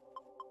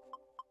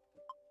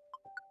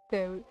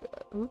 There we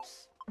go.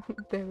 Oops.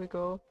 There we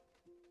go.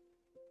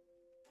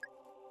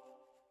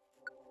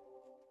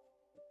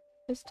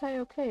 Is Thai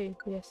okay?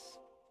 Yes.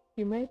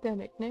 You made their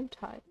nickname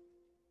Thai.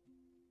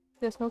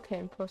 There's no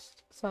camp for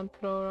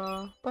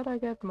Sunflora, but I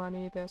get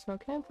money. There's no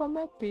camp for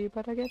Magpie,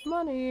 but I get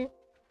money.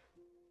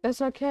 There's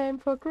no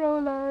camp for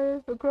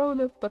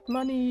Growlithe, but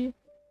money.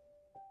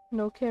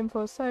 No camp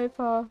for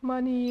Cypher,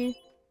 money.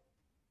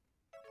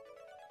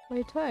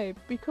 Wait, Thai,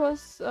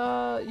 because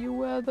you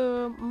were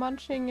the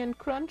munching and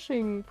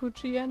crunching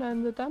Puchiana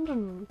in the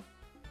dungeon.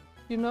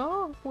 You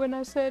know, when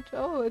I said,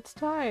 oh, it's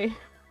Thai.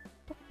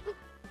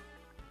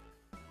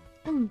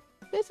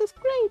 This is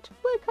great!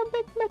 Welcome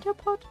back,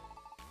 Metapod!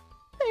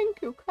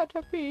 Thank you,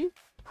 Caterpie!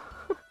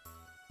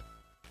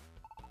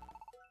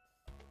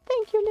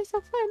 Thank you,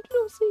 Lizafar and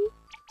Lucy!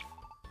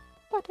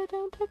 But I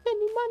don't have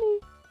any money.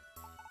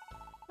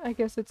 I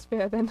guess it's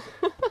fair then.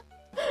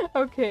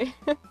 Okay.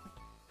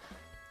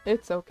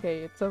 It's okay,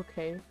 it's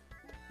okay.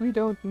 We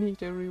don't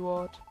need a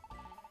reward.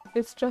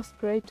 It's just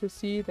great to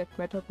see that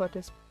Metapod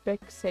is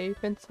back safe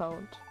and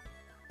sound.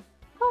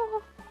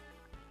 Oh,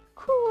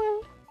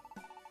 cool.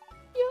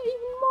 You're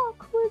even more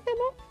cool than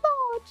I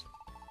thought.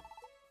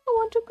 I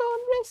want to go on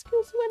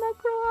rescues when I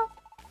grow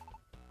up.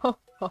 Ha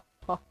ha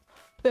ha.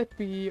 That'd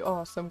be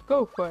awesome.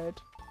 Go for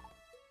it.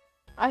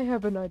 I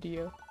have an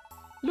idea.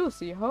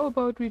 Lucy, how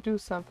about we do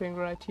something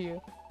right here?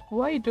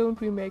 Why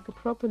don't we make a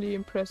properly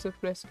impressive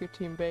rescue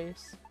team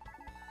base?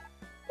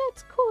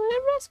 That's cool. A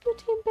rescue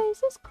team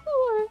base is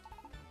cool.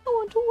 I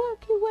want to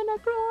work here when I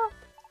grow up.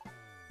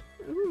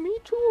 Me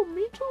too,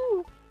 me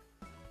too.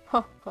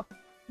 Ha ha.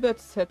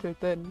 That's settled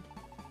then.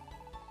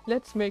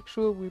 Let's make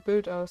sure we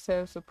build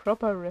ourselves a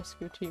proper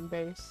rescue team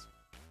base.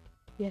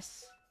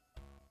 Yes.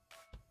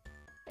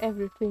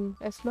 Everything,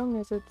 as long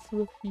as it's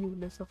with you,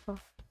 Lucifer.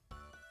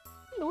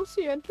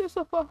 Lucy and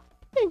Lucifer,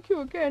 thank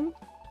you again.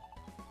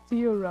 See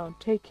you around.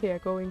 Take care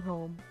going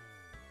home.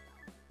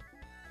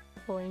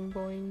 Boing,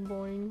 boing,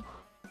 boing.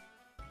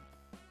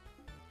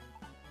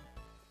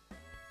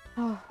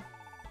 Ah,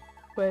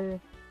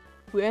 well,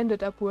 we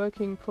ended up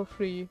working for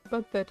free,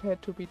 but that had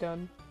to be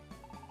done.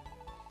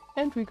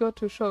 And we got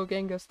to show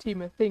Gengar's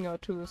team a thing or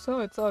two, so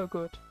it's all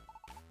good.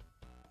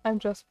 I'm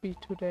just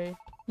beat today.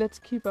 Let's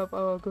keep up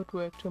our good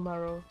work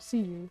tomorrow. See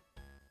you.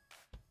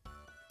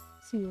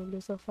 See you,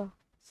 Lucifer.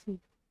 See.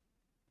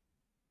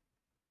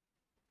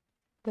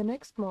 The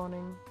next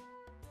morning.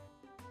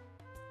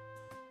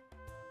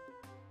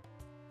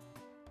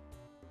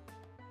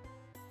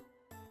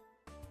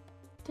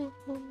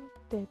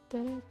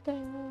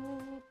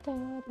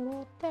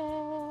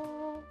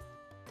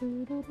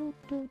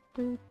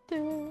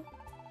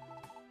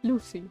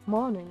 Lucy,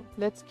 morning.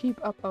 Let's keep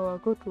up our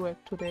good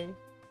work today.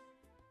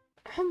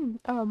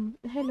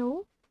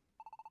 Hello?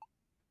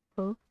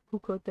 Huh? Who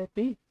could that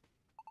be?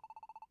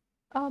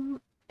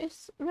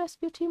 Is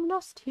rescue team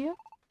lost here?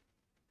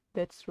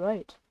 That's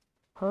right.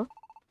 Huh?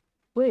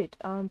 Wait,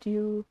 aren't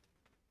you...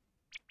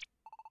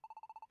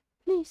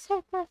 Please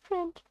help my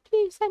friend.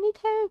 Please, I need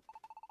help.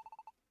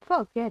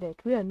 Forget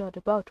it. We are not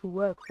about to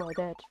work for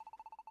that.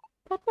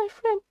 But my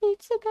friend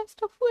needs a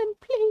gust of wind,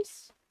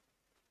 please.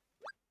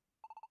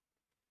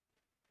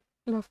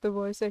 Love the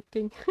voice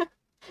acting.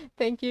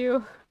 Thank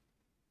you.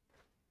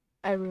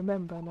 I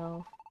remember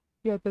now.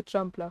 You're the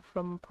Jumpler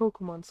from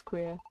Pokemon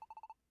Square.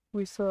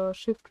 We saw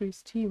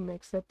Shiftry's team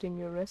accepting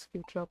your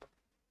rescue job.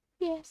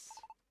 Yes,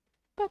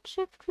 but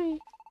Shiftry,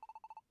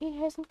 he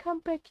hasn't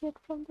come back yet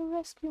from the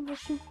rescue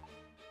mission.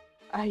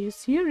 Are you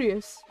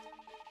serious?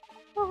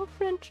 Our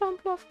friend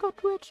Jumpluff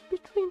got wedged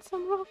between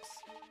some rocks.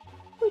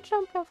 We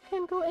Jumpluff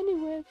can go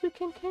anywhere if we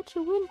can catch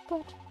a wind,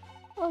 but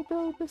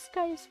although the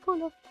sky is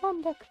full of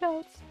thunder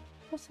clouds,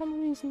 for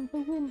some reason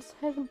the winds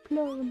haven't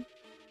blown.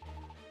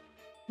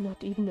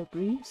 Not even a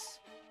breeze?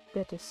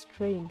 That is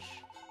strange.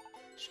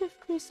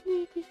 Shiftry's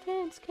sleepy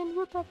fans can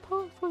whip up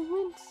powerful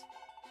winds.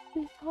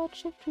 We thought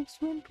Shiftry's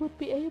wind would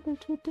be able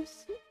to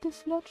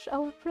dislodge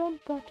our friend,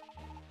 but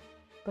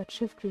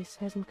Shiftry's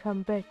hasn't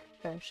come back.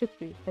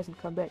 Shiftry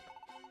hasn't come back.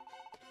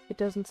 It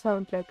doesn't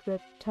sound like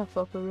that tough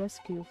of a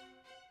rescue.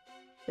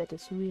 That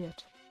is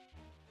weird.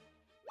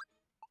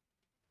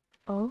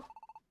 Oh?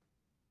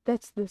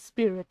 That's the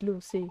spirit,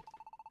 Lucy.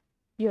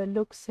 Your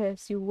look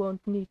says you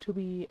won't need to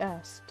be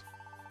asked.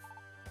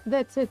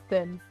 That's it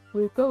then.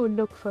 We'll go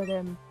look for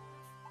them.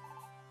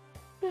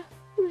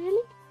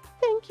 Really?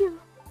 Thank you.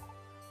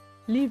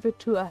 Leave it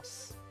to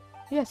us.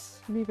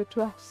 Yes, leave it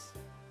to us.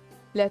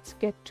 Let's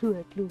get to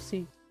it,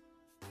 Lucy.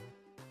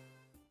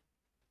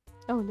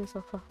 Oh,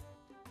 Lucifer.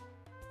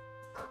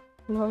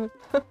 Lol.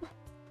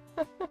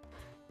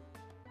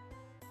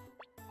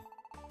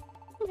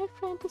 My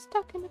friend is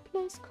stuck in a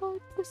place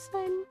called the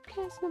Silent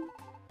Chasm.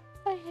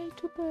 I hate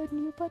to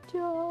burden you, but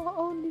you're our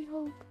only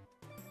hope.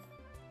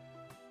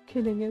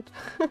 Killing it.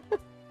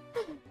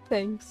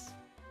 Thanks.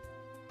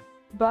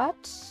 I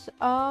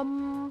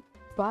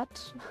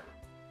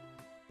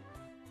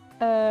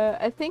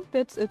think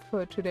that's it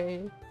for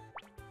today.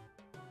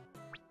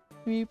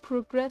 We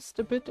progressed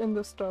a bit in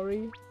the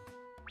story,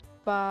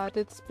 but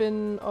it's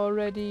been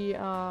already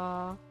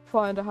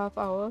 4.5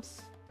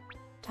 hours.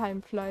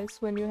 Time flies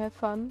when you have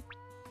fun.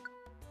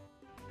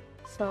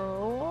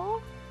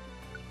 So,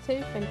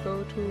 save and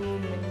go to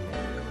main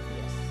menu.